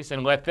countries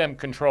and let them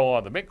control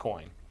all the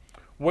Bitcoin.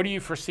 What do you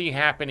foresee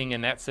happening in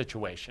that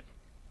situation?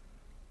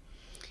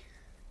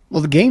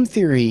 Well, the game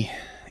theory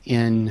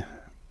in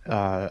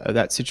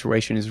that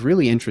situation is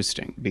really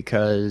interesting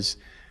because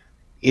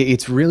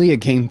it's really a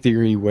game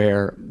theory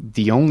where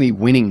the only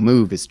winning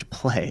move is to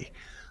play.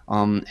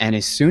 And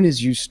as soon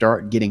as you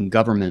start getting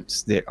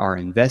governments that are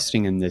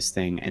investing in this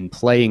thing and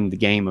playing the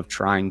game of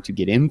trying to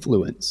get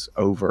influence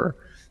over,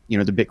 the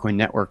Bitcoin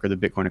network or the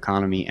Bitcoin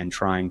economy and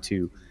trying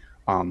to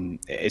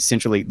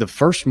essentially, the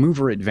first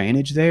mover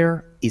advantage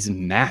there is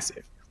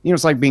massive.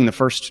 It's like being the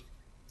first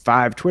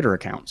 5 Twitter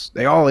accounts.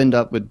 They all end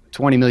up with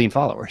 20 million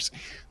followers,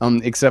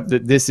 except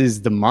that this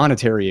is the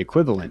monetary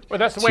equivalent. Well,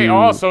 that's the way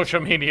all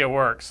social media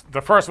works.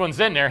 The first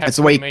one's in there has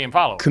 20 million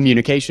followers.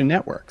 Communication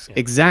networks. Yeah.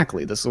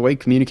 Exactly. That's the way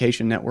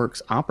communication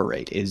networks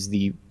operate, is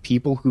the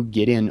people who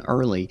get in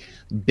early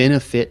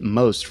benefit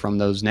most from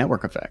those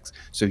network effects.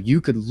 So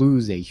you could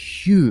lose a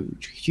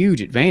huge,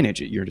 huge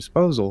advantage at your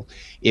disposal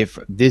if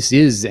this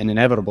is an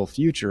inevitable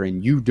future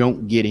and you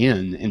don't get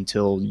in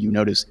until you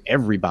notice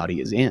everybody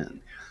is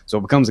in. So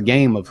it becomes a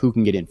game of who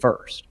can get in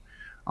first.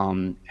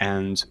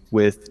 And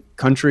with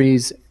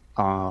countries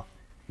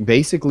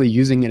basically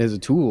using it as a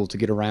tool to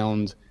get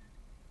around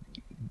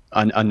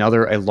a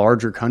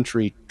larger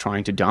country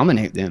trying to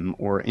dominate them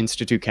or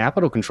institute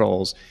capital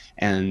controls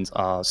and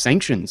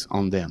sanctions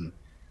on them,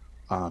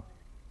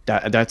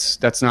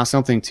 that's not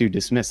something to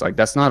dismiss. Like,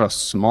 that's not a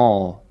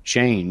small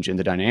change in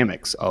the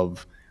dynamics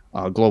of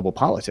global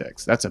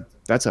politics. That's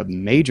a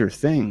major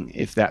thing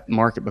if that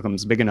market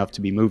becomes big enough to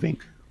be moving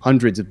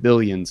hundreds of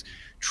billions,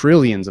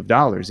 trillions of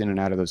dollars in and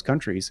out of those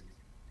countries.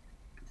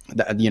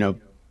 The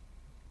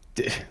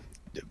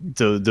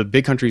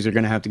big countries are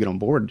going to have to get on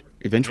board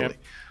eventually.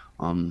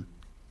 Yep.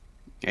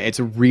 It's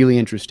a really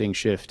interesting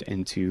shift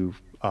into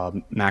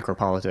macro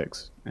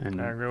politics and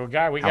Well,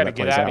 Guy, we how got to that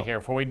get plays out of out. here.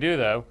 Before we do,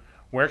 though,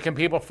 where can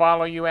people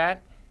follow you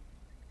at?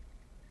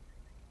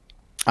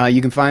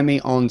 You can find me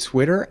on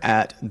Twitter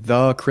at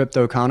the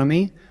Crypto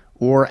Economy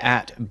or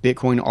at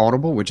Bitcoin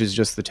Audible, which is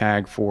just the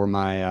tag for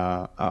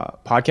my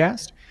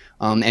podcast.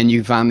 And you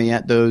can find me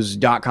at those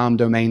 .com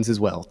domains as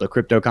well,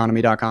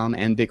 thecryptoeconomy.com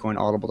and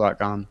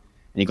bitcoinaudible.com.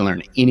 And you can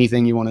learn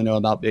anything you want to know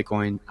about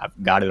Bitcoin. I've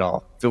got it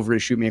all. Feel free to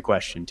shoot me a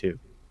question too.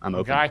 I'm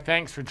open. Guy,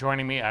 thanks for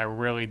joining me. I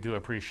really do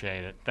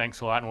appreciate it.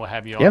 Thanks a lot, and we'll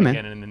have you Yeah, on man.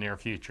 again in the near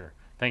future.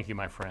 Thank you,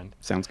 my friend.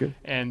 Sounds good.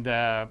 And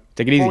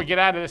Take it before easy. we get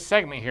out of this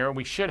segment here,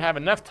 we should have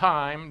enough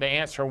time to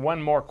answer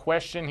one more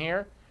question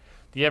here.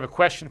 Do you have a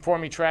question for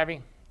me,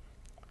 Travi?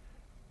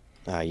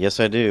 Yes,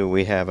 I do.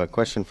 We have a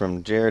question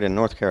from Jared in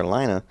North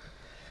Carolina.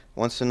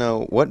 Wants to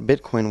know, what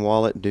Bitcoin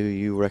wallet do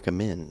you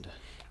recommend?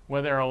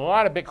 Well, there are a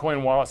lot of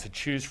Bitcoin wallets to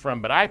choose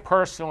from, but I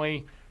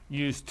personally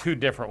use two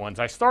different ones.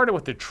 I started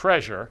with the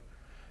Trezor,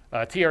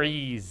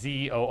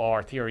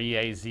 Trezor,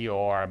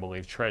 Treazor, I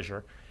believe,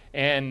 Trezor,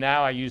 and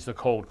now I use the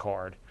Cold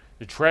Card.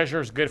 The Trezor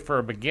is good for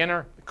a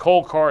beginner. The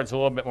Cold Card is a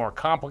little bit more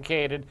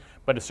complicated,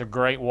 but it's a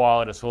great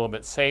wallet. It's a little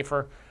bit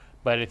safer.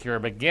 But if you're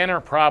a beginner,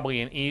 probably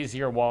an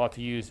easier wallet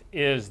to use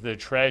is the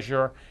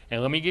Trezor.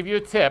 And let me give you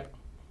a tip.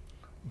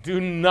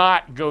 Do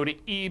not go to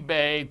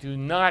eBay, do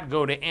not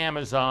go to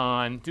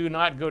Amazon, do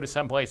not go to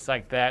someplace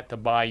like that to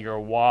buy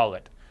your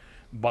wallet.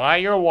 Buy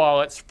your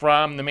wallets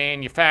from the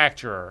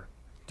manufacturer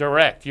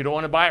direct. You don't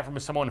want to buy it from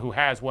someone who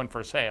has one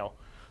for sale.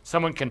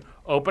 Someone can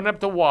open up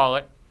the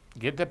wallet,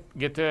 get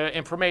the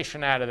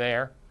information out of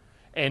there,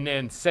 and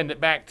then send it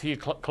back to you,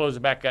 close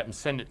it back up and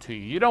send it to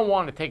you. You don't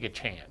want to take a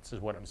chance, is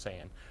what I'm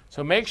saying.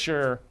 So make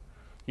sure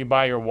you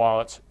buy your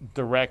wallets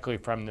directly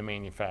from the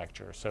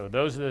manufacturer. So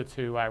those are the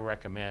two I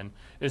recommend,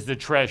 is the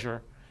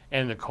Trezor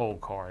and the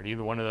Cold Card.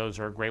 Either one of those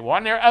are a great wallet.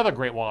 And there are other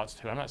great wallets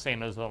too. I'm not saying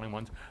those are the only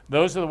ones.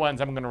 Those are the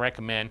ones I'm going to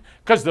recommend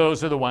because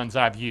those are the ones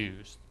I've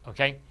used.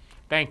 Okay?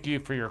 Thank you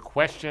for your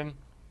question.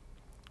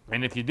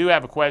 And if you do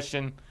have a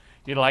question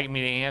you'd like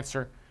me to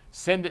answer,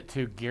 send it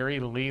to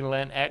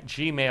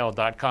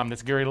GaryLeland@gmail.com.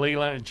 That's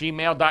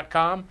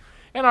GaryLeland@gmail.com.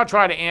 And I'll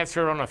try to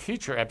answer it on a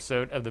future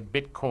episode of the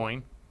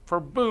Bitcoin for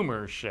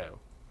Boomers show.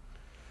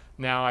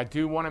 Now, I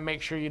do want to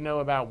make sure you know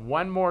about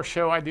one more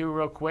show I do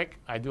real quick.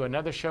 I do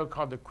another show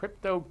called the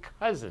Crypto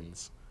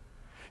Cousins.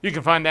 You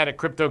can find that at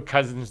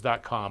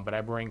cryptocousins.com, but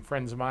I bring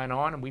friends of mine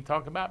on and we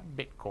talk about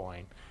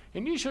Bitcoin.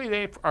 And usually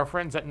they are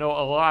friends that know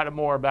a lot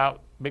more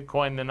about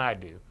Bitcoin than I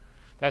do.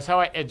 That's how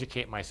I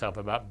educate myself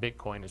about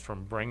Bitcoin, is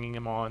from bringing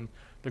them on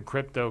the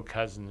Crypto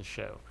Cousins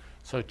show.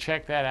 So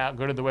check that out.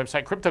 Go to the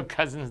website,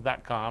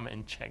 cryptocousins.com,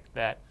 and check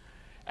that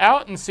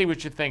out and see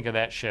what you think of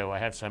that show. I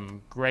have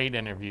some great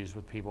interviews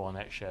with people on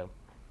that show.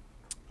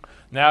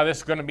 Now this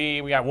is going to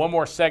be, we got one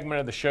more segment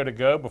of the show to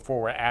go before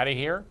we're out of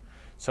here.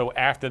 So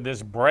after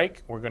this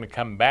break, we're going to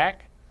come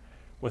back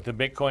with the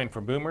Bitcoin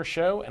for Boomers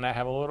show, and I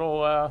have a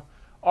little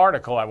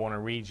article I want to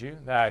read you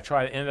that I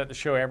try to end up the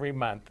show every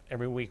month,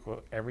 every week,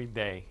 every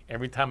day,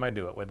 every time I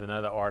do it with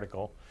another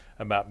article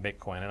about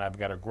Bitcoin, and I've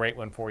got a great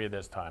one for you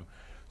this time.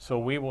 So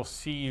we will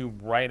see you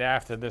right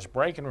after this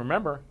break, and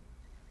remember,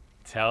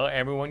 tell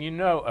everyone you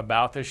know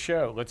about this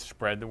show. Let's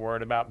spread the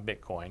word about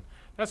Bitcoin.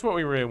 That's what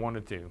we really want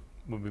to do.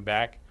 We'll be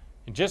back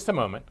in just a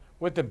moment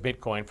with the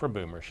Bitcoin for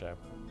Boomers show.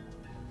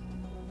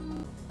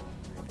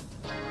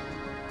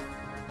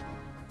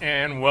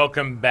 And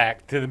welcome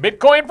back to the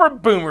Bitcoin for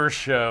Boomers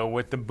show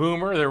with the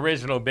boomer, the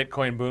original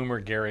Bitcoin boomer,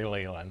 Gary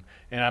Leland.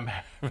 And I'm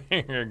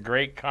having a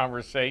great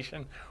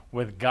conversation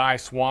with Guy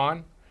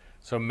Swan.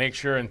 So make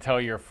sure and tell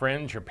your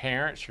friends, your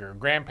parents, your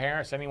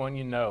grandparents, anyone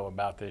you know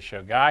about this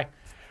show. Guy,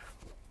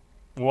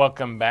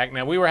 welcome back.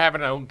 Now, we were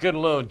having a good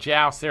little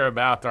joust there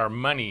about our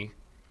money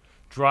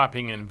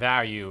dropping in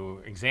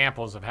value,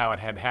 examples of how it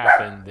had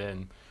happened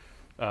in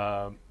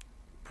other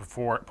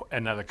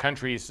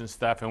countries and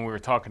stuff. And we were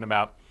talking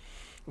about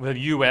the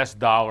U.S.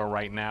 dollar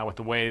right now, with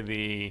the way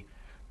the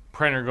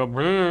printer go,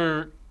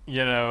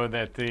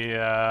 that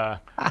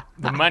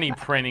the money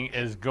printing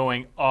is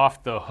going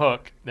off the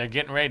hook. They're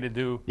getting ready to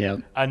do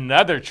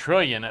another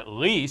trillion at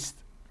least.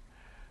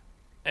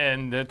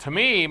 And to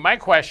me, my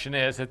question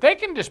is, if they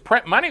can just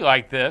print money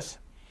like this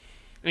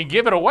and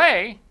give it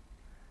away,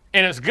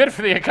 and it's good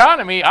for the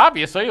economy,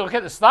 obviously, look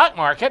at the stock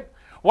market,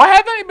 why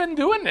haven't they been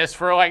doing this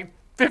for like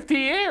 50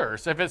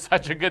 years if it's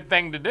such a good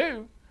thing to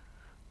do?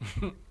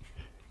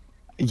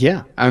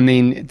 Yeah, I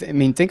mean,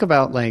 think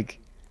about, like,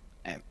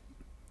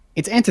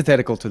 it's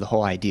antithetical to the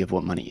whole idea of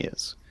what money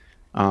is.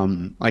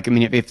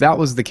 If that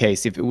was the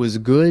case, if it was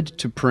good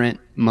to print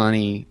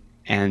money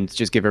and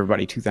just give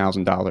everybody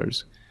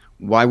 $2,000,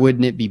 why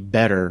wouldn't it be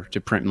better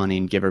to print money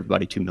and give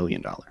everybody $2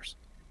 million?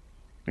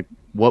 Like,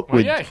 let's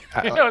put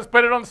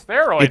it on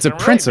steroids. It's a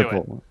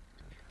principle.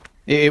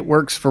 It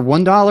works for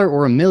 $1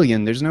 or $1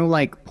 million. There's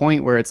no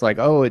point where it's like,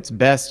 oh, it's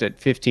best at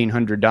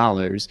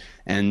 $1,500,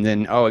 and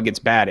then it gets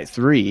bad at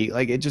 $3.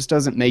 Like, it just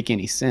doesn't make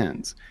any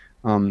sense.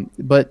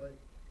 But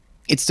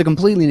it's to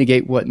completely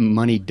negate what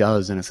money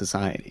does in a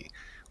society.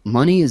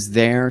 Money is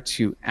there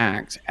to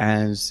act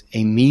as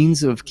a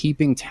means of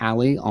keeping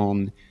tally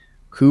on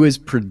who is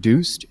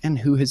produced and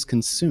who has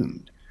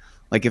consumed.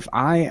 Like if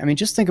I mean,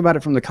 just think about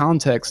it from the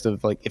context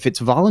of like, if it's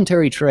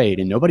voluntary trade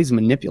and nobody's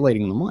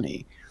manipulating the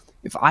money,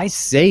 if I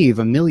save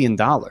 $1 million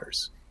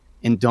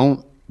and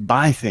don't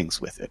buy things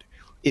with it,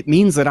 it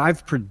means that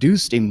I've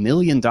produced $1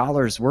 million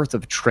worth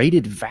of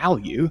traded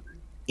value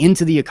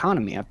into the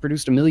economy. I've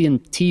produced $1 million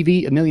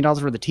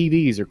worth of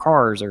TVs or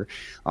cars or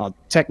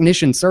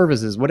technician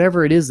services,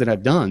 whatever it is that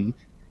I've done,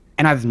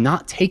 and I've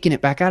not taken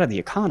it back out of the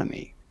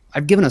economy.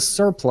 I've given a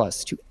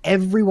surplus to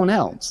everyone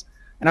else,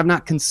 and I've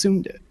not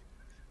consumed it.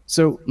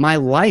 So my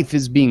life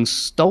is being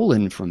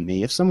stolen from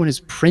me if someone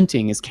is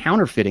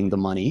counterfeiting the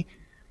money,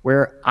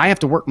 where I have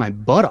to work my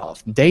butt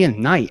off day and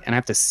night, and I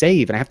have to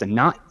save, and I have to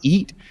not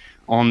eat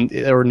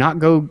or not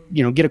go,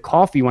 get a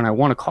coffee when I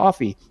want a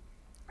coffee,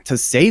 to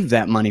save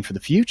that money for the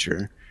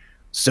future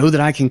so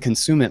that I can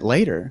consume it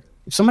later.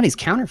 If somebody's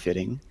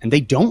counterfeiting and they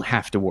don't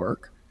have to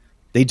work,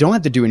 they don't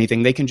have to do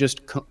anything, they can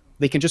just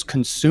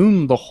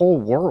consume the whole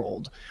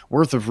world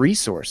worth of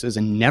resources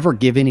and never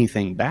give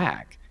anything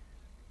back.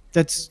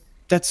 That's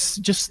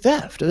just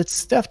theft.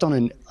 That's theft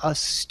on a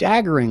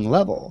staggering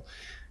level.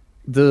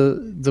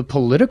 The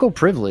political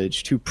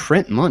privilege to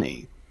print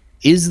money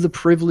is the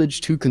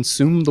privilege to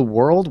consume the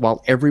world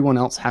while everyone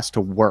else has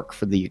to work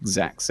for the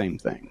exact same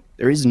thing.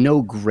 There is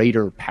no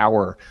greater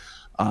power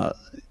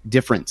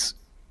difference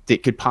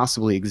that could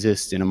possibly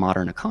exist in a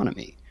modern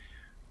economy,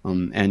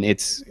 and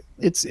it's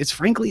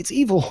frankly, it's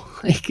evil.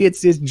 Like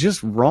it's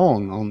just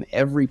wrong on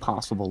every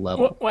possible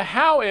level. Well,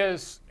 how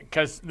is,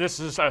 because this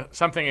is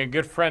something a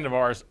good friend of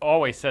ours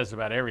always says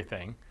about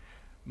everything,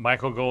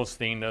 Michael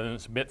Goldstein, known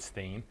as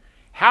Bitstein.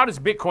 How does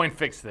Bitcoin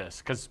fix this?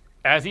 Because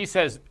as he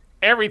says,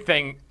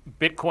 everything,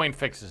 Bitcoin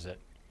fixes it.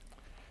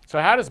 So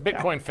how does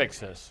Bitcoin fix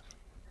this?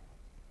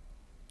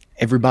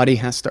 Everybody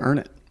has to earn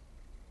it.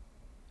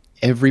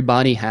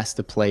 Everybody has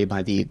to play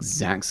by the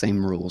exact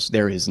same rules.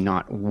 There is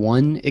not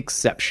one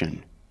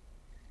exception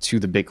to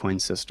the Bitcoin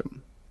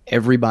system.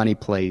 Everybody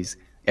is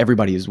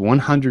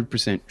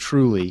 100%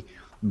 truly,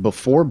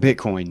 before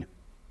Bitcoin,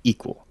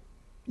 equal.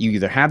 You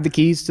either have the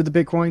keys to the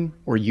Bitcoin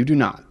or you do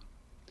not.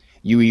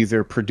 You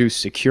either produce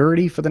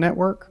security for the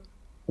network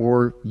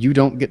or you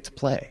don't get to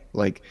play.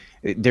 Like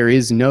there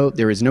is no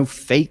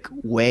fake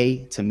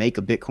way to make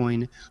a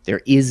Bitcoin.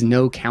 There is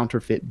no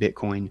counterfeit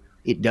Bitcoin.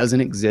 It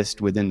doesn't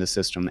exist within the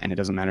system, and it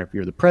doesn't matter if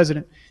you're the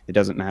president. It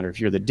doesn't matter if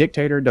you're the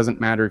dictator. It doesn't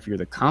matter if you're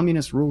the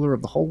communist ruler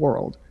of the whole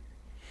world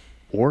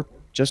or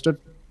just a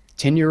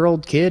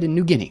 10-year-old kid in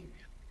New Guinea.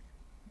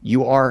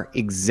 You are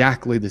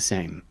exactly the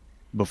same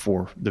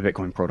before the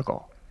Bitcoin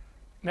protocol.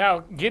 Now,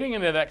 getting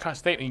into that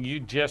statement you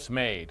just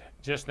made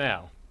just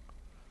now,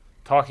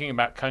 talking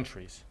about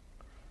countries,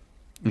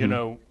 you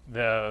know,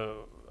 the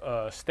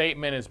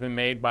statement has been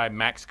made by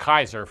Max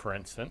Kaiser, for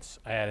instance.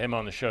 I had him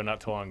on the show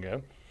not too long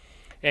ago.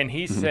 And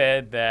he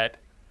said that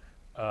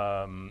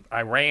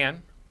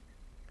Iran,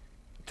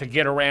 to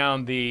get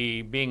around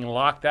the being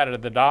locked out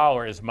of the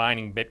dollar, is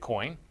mining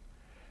Bitcoin,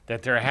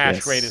 that their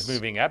hash rate is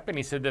moving up. And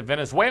he said that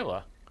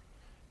Venezuela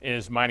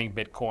is mining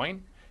Bitcoin,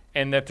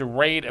 and that the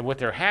rate with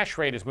their hash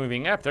rate is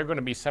moving up. They're going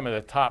to be some of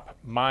the top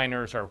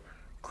miners or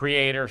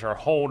creators or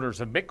holders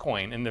of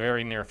Bitcoin in the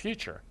very near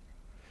future.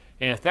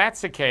 And if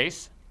that's the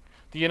case,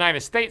 the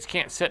United States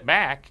can't sit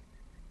back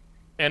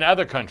and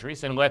other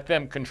countries and let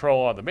them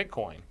control all the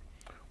Bitcoin.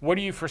 What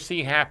do you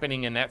foresee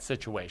happening in that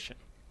situation?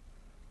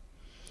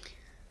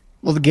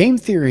 Well, the game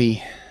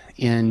theory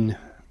in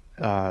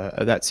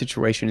that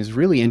situation is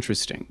really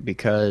interesting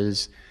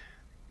because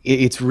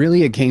it's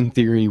really a game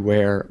theory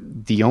where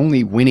the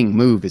only winning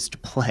move is to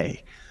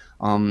play.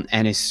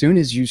 And as soon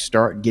as you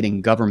start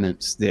getting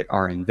governments that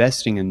are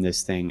investing in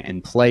this thing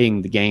and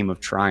playing the game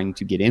of trying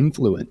to get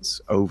influence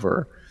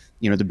over,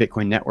 the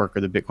Bitcoin network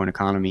or the Bitcoin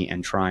economy,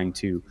 and trying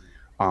to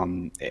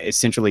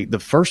essentially, the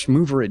first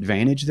mover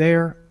advantage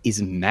there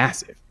is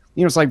massive.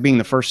 It's like being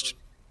the first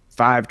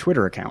 5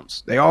 Twitter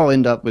accounts. They all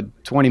end up with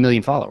 20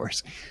 million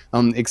followers,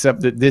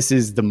 except that this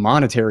is the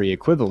monetary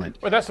equivalent.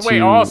 Well, that's the way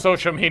all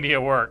social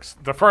media works.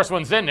 The first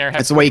one's in there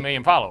has 20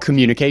 million followers.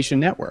 Communication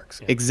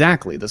networks. Yeah.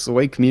 Exactly. That's the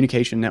way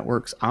communication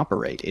networks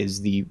operate,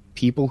 is the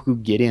people who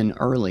get in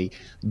early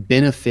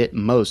benefit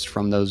most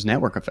from those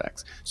network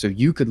effects. So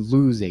you could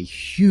lose a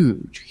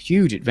huge,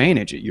 huge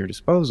advantage at your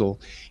disposal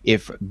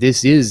if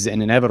this is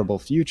an inevitable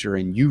future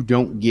and you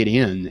don't get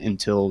in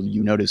until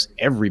you notice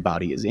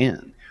everybody is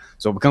in.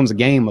 So it becomes a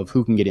game of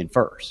who can get in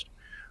first.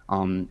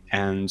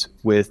 And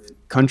with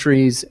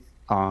countries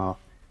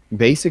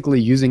basically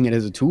using it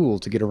as a tool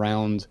to get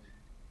around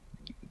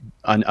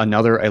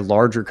a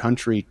larger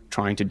country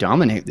trying to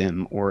dominate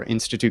them or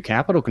institute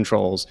capital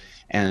controls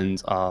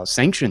and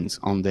sanctions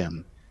on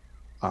them,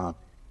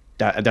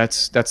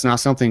 that's not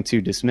something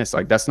to dismiss.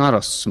 Like, that's not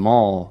a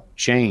small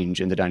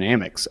change in the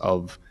dynamics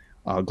of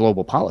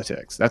global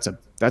politics. That's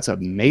a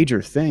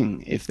major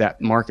thing if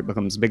that market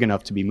becomes big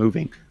enough to be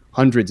moving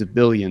hundreds of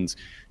billions,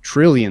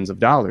 trillions of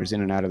dollars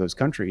in and out of those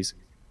countries.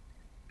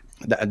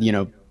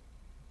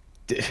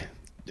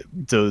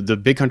 the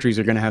big countries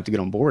are going to have to get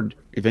on board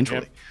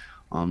eventually.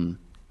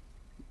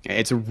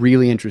 It's a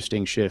really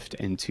interesting shift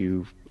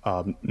into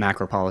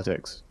macro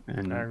politics.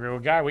 And Well,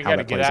 Guy, we how got to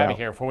that get plays out out. of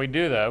here. Before we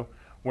do, though,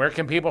 where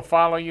can people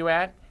follow you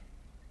at?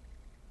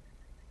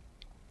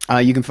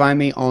 You can find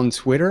me on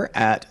Twitter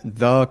at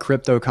the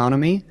Crypto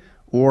Economy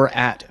or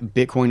at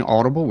Bitcoin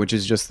Audible, which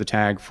is just the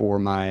tag for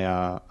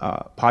my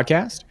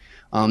podcast.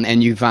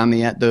 And you can find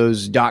me at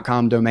those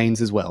 .com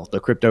domains as well,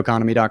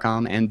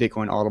 thecryptoeconomy.com and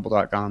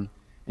bitcoinaudible.com.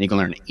 And you can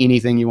learn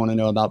anything you want to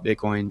know about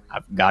Bitcoin.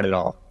 I've got it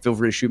all. Feel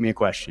free to shoot me a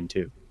question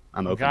too.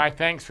 I'm open. Guy,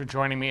 thanks for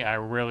joining me. I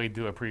really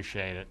do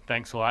appreciate it.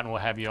 Thanks a lot, and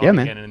we'll have you on Yeah,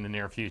 man. again in the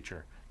near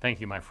future.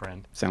 Thank you, my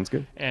friend. Sounds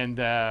good. And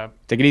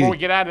Take it before easy. we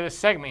get out of this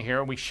segment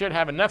here, we should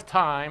have enough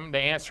time to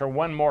answer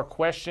one more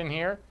question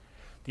here.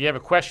 Do you have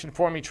a question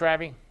for me,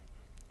 Travi?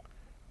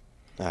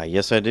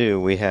 Yes, I do.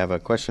 We have a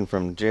question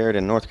from Jared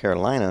in North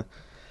Carolina.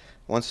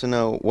 Wants to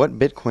know, what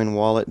Bitcoin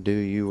wallet do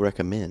you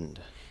recommend?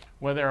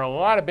 Well, there are a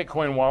lot of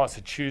Bitcoin wallets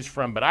to choose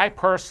from, but I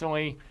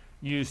personally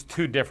use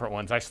two different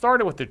ones. I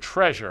started with the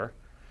Trezor,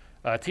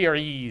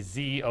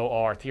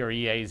 Trezor,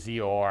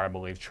 Treazor, I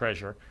believe,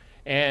 Trezor,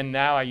 and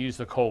now I use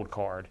the Cold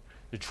Card.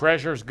 The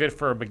Trezor is good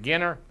for a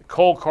beginner. The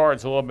Cold Card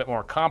is a little bit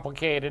more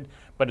complicated,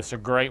 but it's a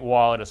great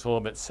wallet. It's a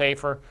little bit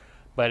safer.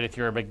 But if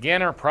you're a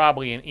beginner,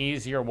 probably an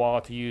easier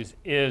wallet to use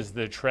is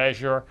the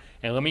Trezor.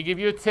 And let me give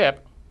you a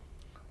tip.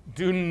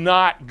 Do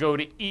not go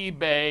to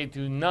eBay.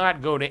 Do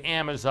not go to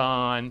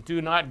Amazon.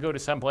 Do not go to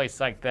someplace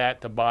like that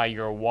to buy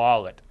your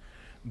wallet.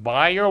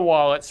 Buy your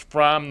wallets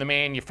from the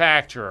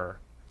manufacturer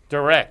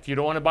direct. You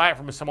don't want to buy it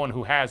from someone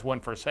who has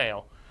one for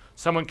sale.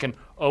 Someone can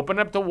open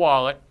up the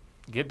wallet,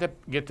 get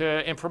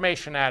the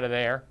information out of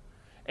there,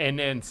 and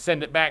then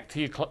send it back to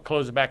you,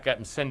 close it back up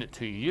and send it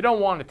to you. You don't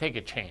want to take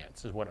a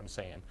chance, is what I'm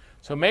saying.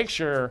 So make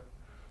sure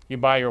you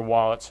buy your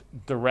wallets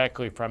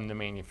directly from the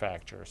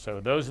manufacturer. So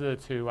those are the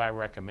two I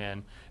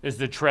recommend, is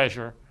the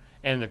Trezor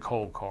and the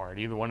Cold Card.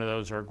 Either one of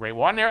those are a great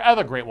wallet. And there are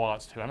other great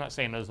wallets too. I'm not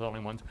saying those are the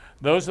only ones.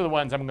 Those are the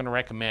ones I'm going to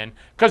recommend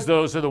because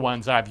those are the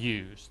ones I've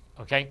used.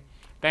 Okay?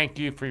 Thank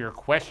you for your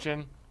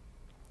question.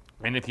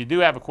 And if you do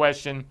have a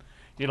question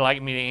you'd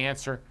like me to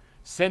answer,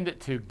 send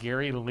it to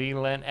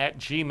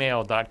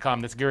GaryLeland@gmail.com.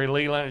 That's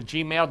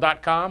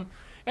GaryLeland@gmail.com.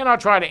 And I'll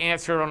try to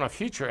answer it on a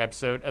future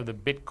episode of the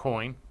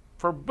Bitcoin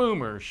for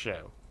Boomers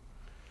show.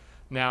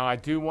 Now, I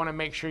do want to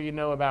make sure you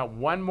know about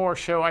one more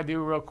show I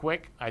do real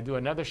quick. I do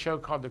another show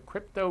called the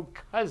Crypto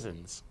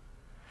Cousins.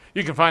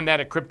 You can find that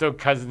at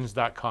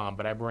CryptoCousins.com,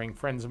 but I bring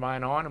friends of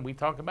mine on and we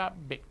talk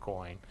about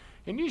Bitcoin.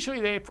 And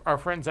usually they are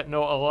friends that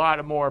know a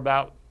lot more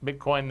about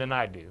Bitcoin than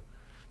I do.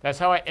 That's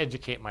how I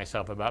educate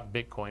myself about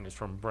Bitcoin, is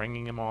from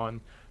bringing them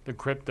on the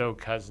Crypto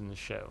Cousins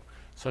show.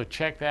 So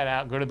check that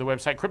out. Go to the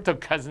website,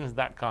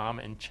 CryptoCousins.com,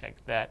 and check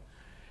that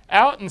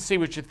out and see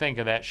what you think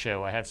of that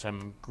show. I have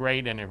some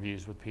great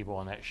interviews with people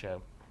on that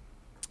show.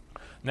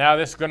 Now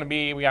this is going to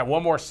be, we got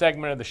one more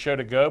segment of the show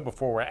to go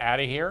before we're out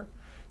of here.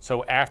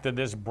 So after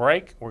this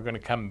break, we're going to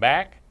come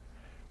back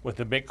with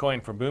the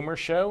Bitcoin for Boomers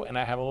show, and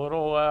I have a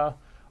little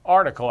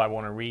article I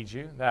want to read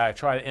you that I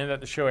try to end up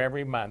the show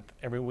every month,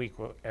 every week,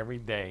 every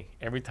day,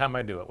 every time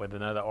I do it, with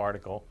another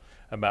article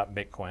about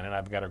Bitcoin, and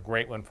I've got a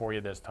great one for you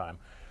this time.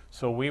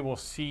 So we will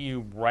see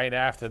you right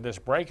after this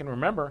break, and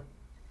remember,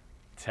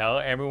 tell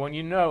everyone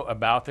you know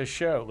about the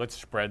show. Let's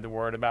spread the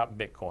word about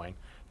Bitcoin.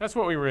 That's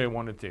what we really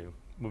want to do.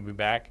 We'll be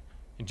back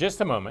in just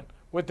a moment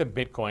with the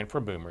Bitcoin for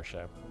Boomers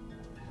show.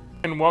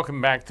 And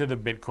welcome back to the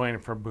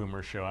Bitcoin for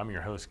Boomers show. I'm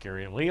your host,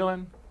 Gary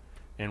Leland,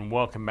 and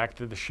welcome back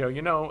to the show.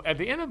 You know, at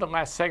the end of the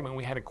last segment,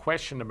 we had a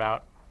question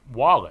about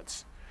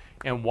wallets.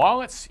 And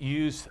wallets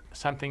use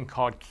something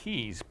called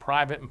keys,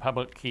 private and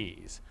public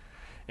keys.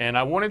 And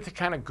I wanted to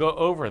kind of go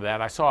over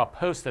that. I saw a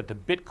post at the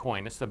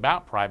Bitcoin. It's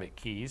about private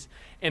keys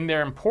and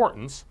their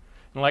importance.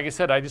 And like I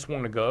said, I just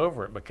want to go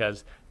over it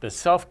because the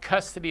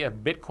self-custody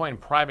of Bitcoin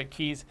private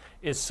keys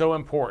is so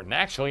important.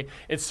 Actually,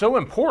 it's so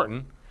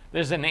important,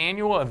 there's an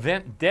annual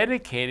event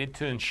dedicated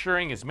to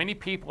ensuring as many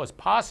people as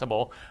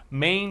possible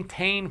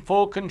maintain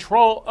full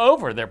control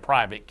over their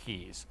private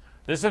keys.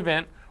 This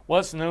event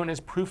was known as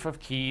Proof of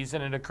Keys,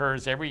 and it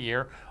occurs every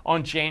year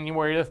on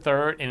January the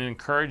 3rd, and it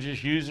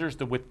encourages users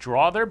to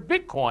withdraw their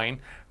Bitcoin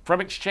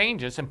from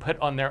exchanges and put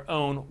on their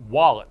own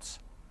wallets.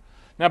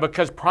 Now,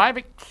 because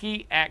private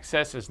key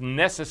access is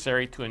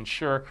necessary to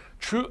ensure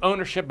true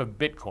ownership of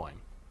Bitcoin.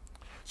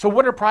 So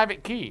what are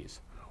private keys?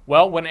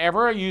 Well,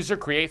 whenever a user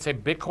creates a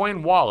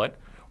Bitcoin wallet,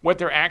 what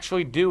they're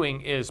actually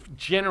doing is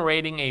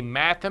generating a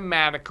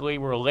mathematically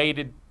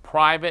related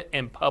private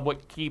and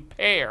public key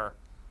pair.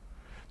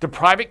 The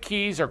private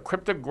keys are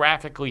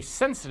cryptographically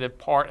sensitive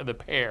part of the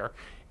pair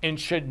and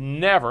should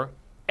never,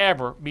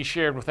 ever be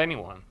shared with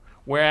anyone.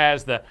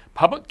 Whereas the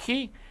public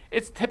key,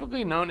 it's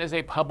typically known as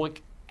a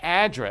public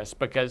address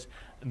because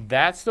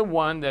that's the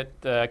one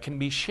that can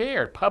be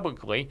shared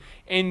publicly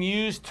and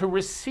used to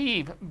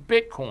receive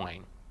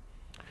Bitcoin.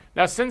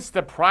 Now, since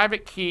the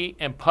private key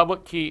and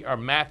public key are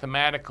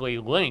mathematically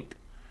linked,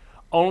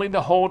 only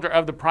the holder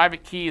of the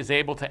private key is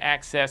able to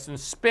access and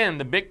spend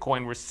the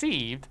Bitcoin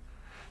received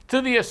to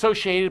the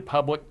associated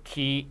public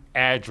key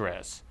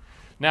address.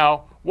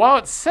 Now, while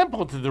it's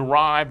simple to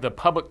derive the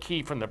public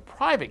key from the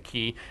private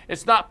key,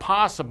 it's not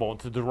possible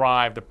to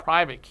derive the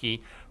private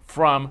key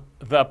from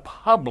the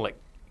public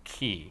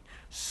key.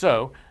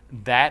 So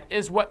that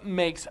is what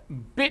makes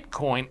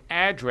Bitcoin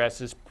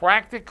addresses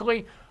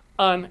practically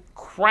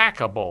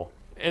uncrackable.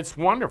 It's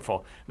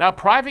wonderful. Now,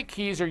 private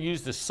keys are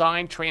used to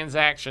sign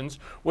transactions,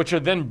 which are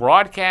then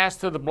broadcast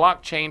to the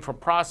blockchain for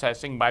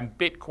processing by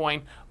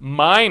Bitcoin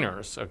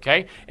miners,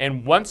 okay?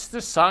 And once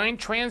the signed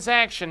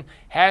transaction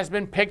has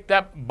been picked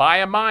up by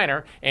a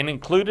miner and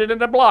included in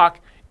the block,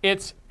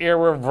 it's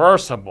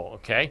irreversible,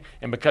 okay?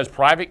 And because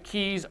private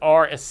keys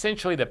are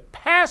essentially the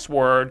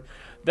password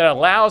that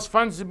allows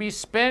funds to be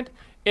spent,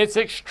 it's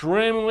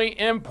extremely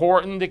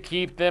important to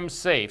keep them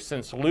safe,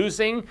 since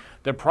losing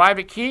the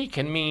private key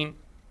can mean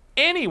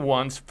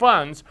anyone's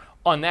funds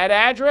on that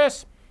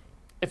address,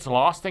 it's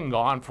lost and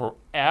gone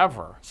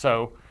forever.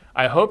 So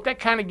I hope that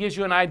kind of gives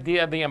you an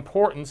idea of the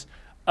importance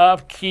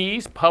of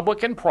keys,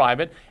 public and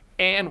private,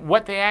 and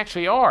what they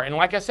actually are. And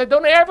like I said,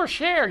 don't ever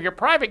share your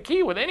private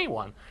key with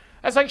anyone.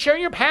 That's like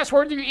sharing your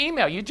password to your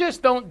email. You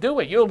just don't do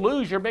it. You'll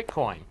lose your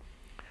Bitcoin.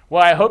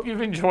 Well, I hope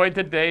you've enjoyed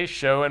today's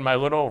show and my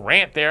little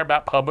rant there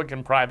about public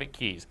and private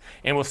keys.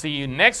 And we'll see you next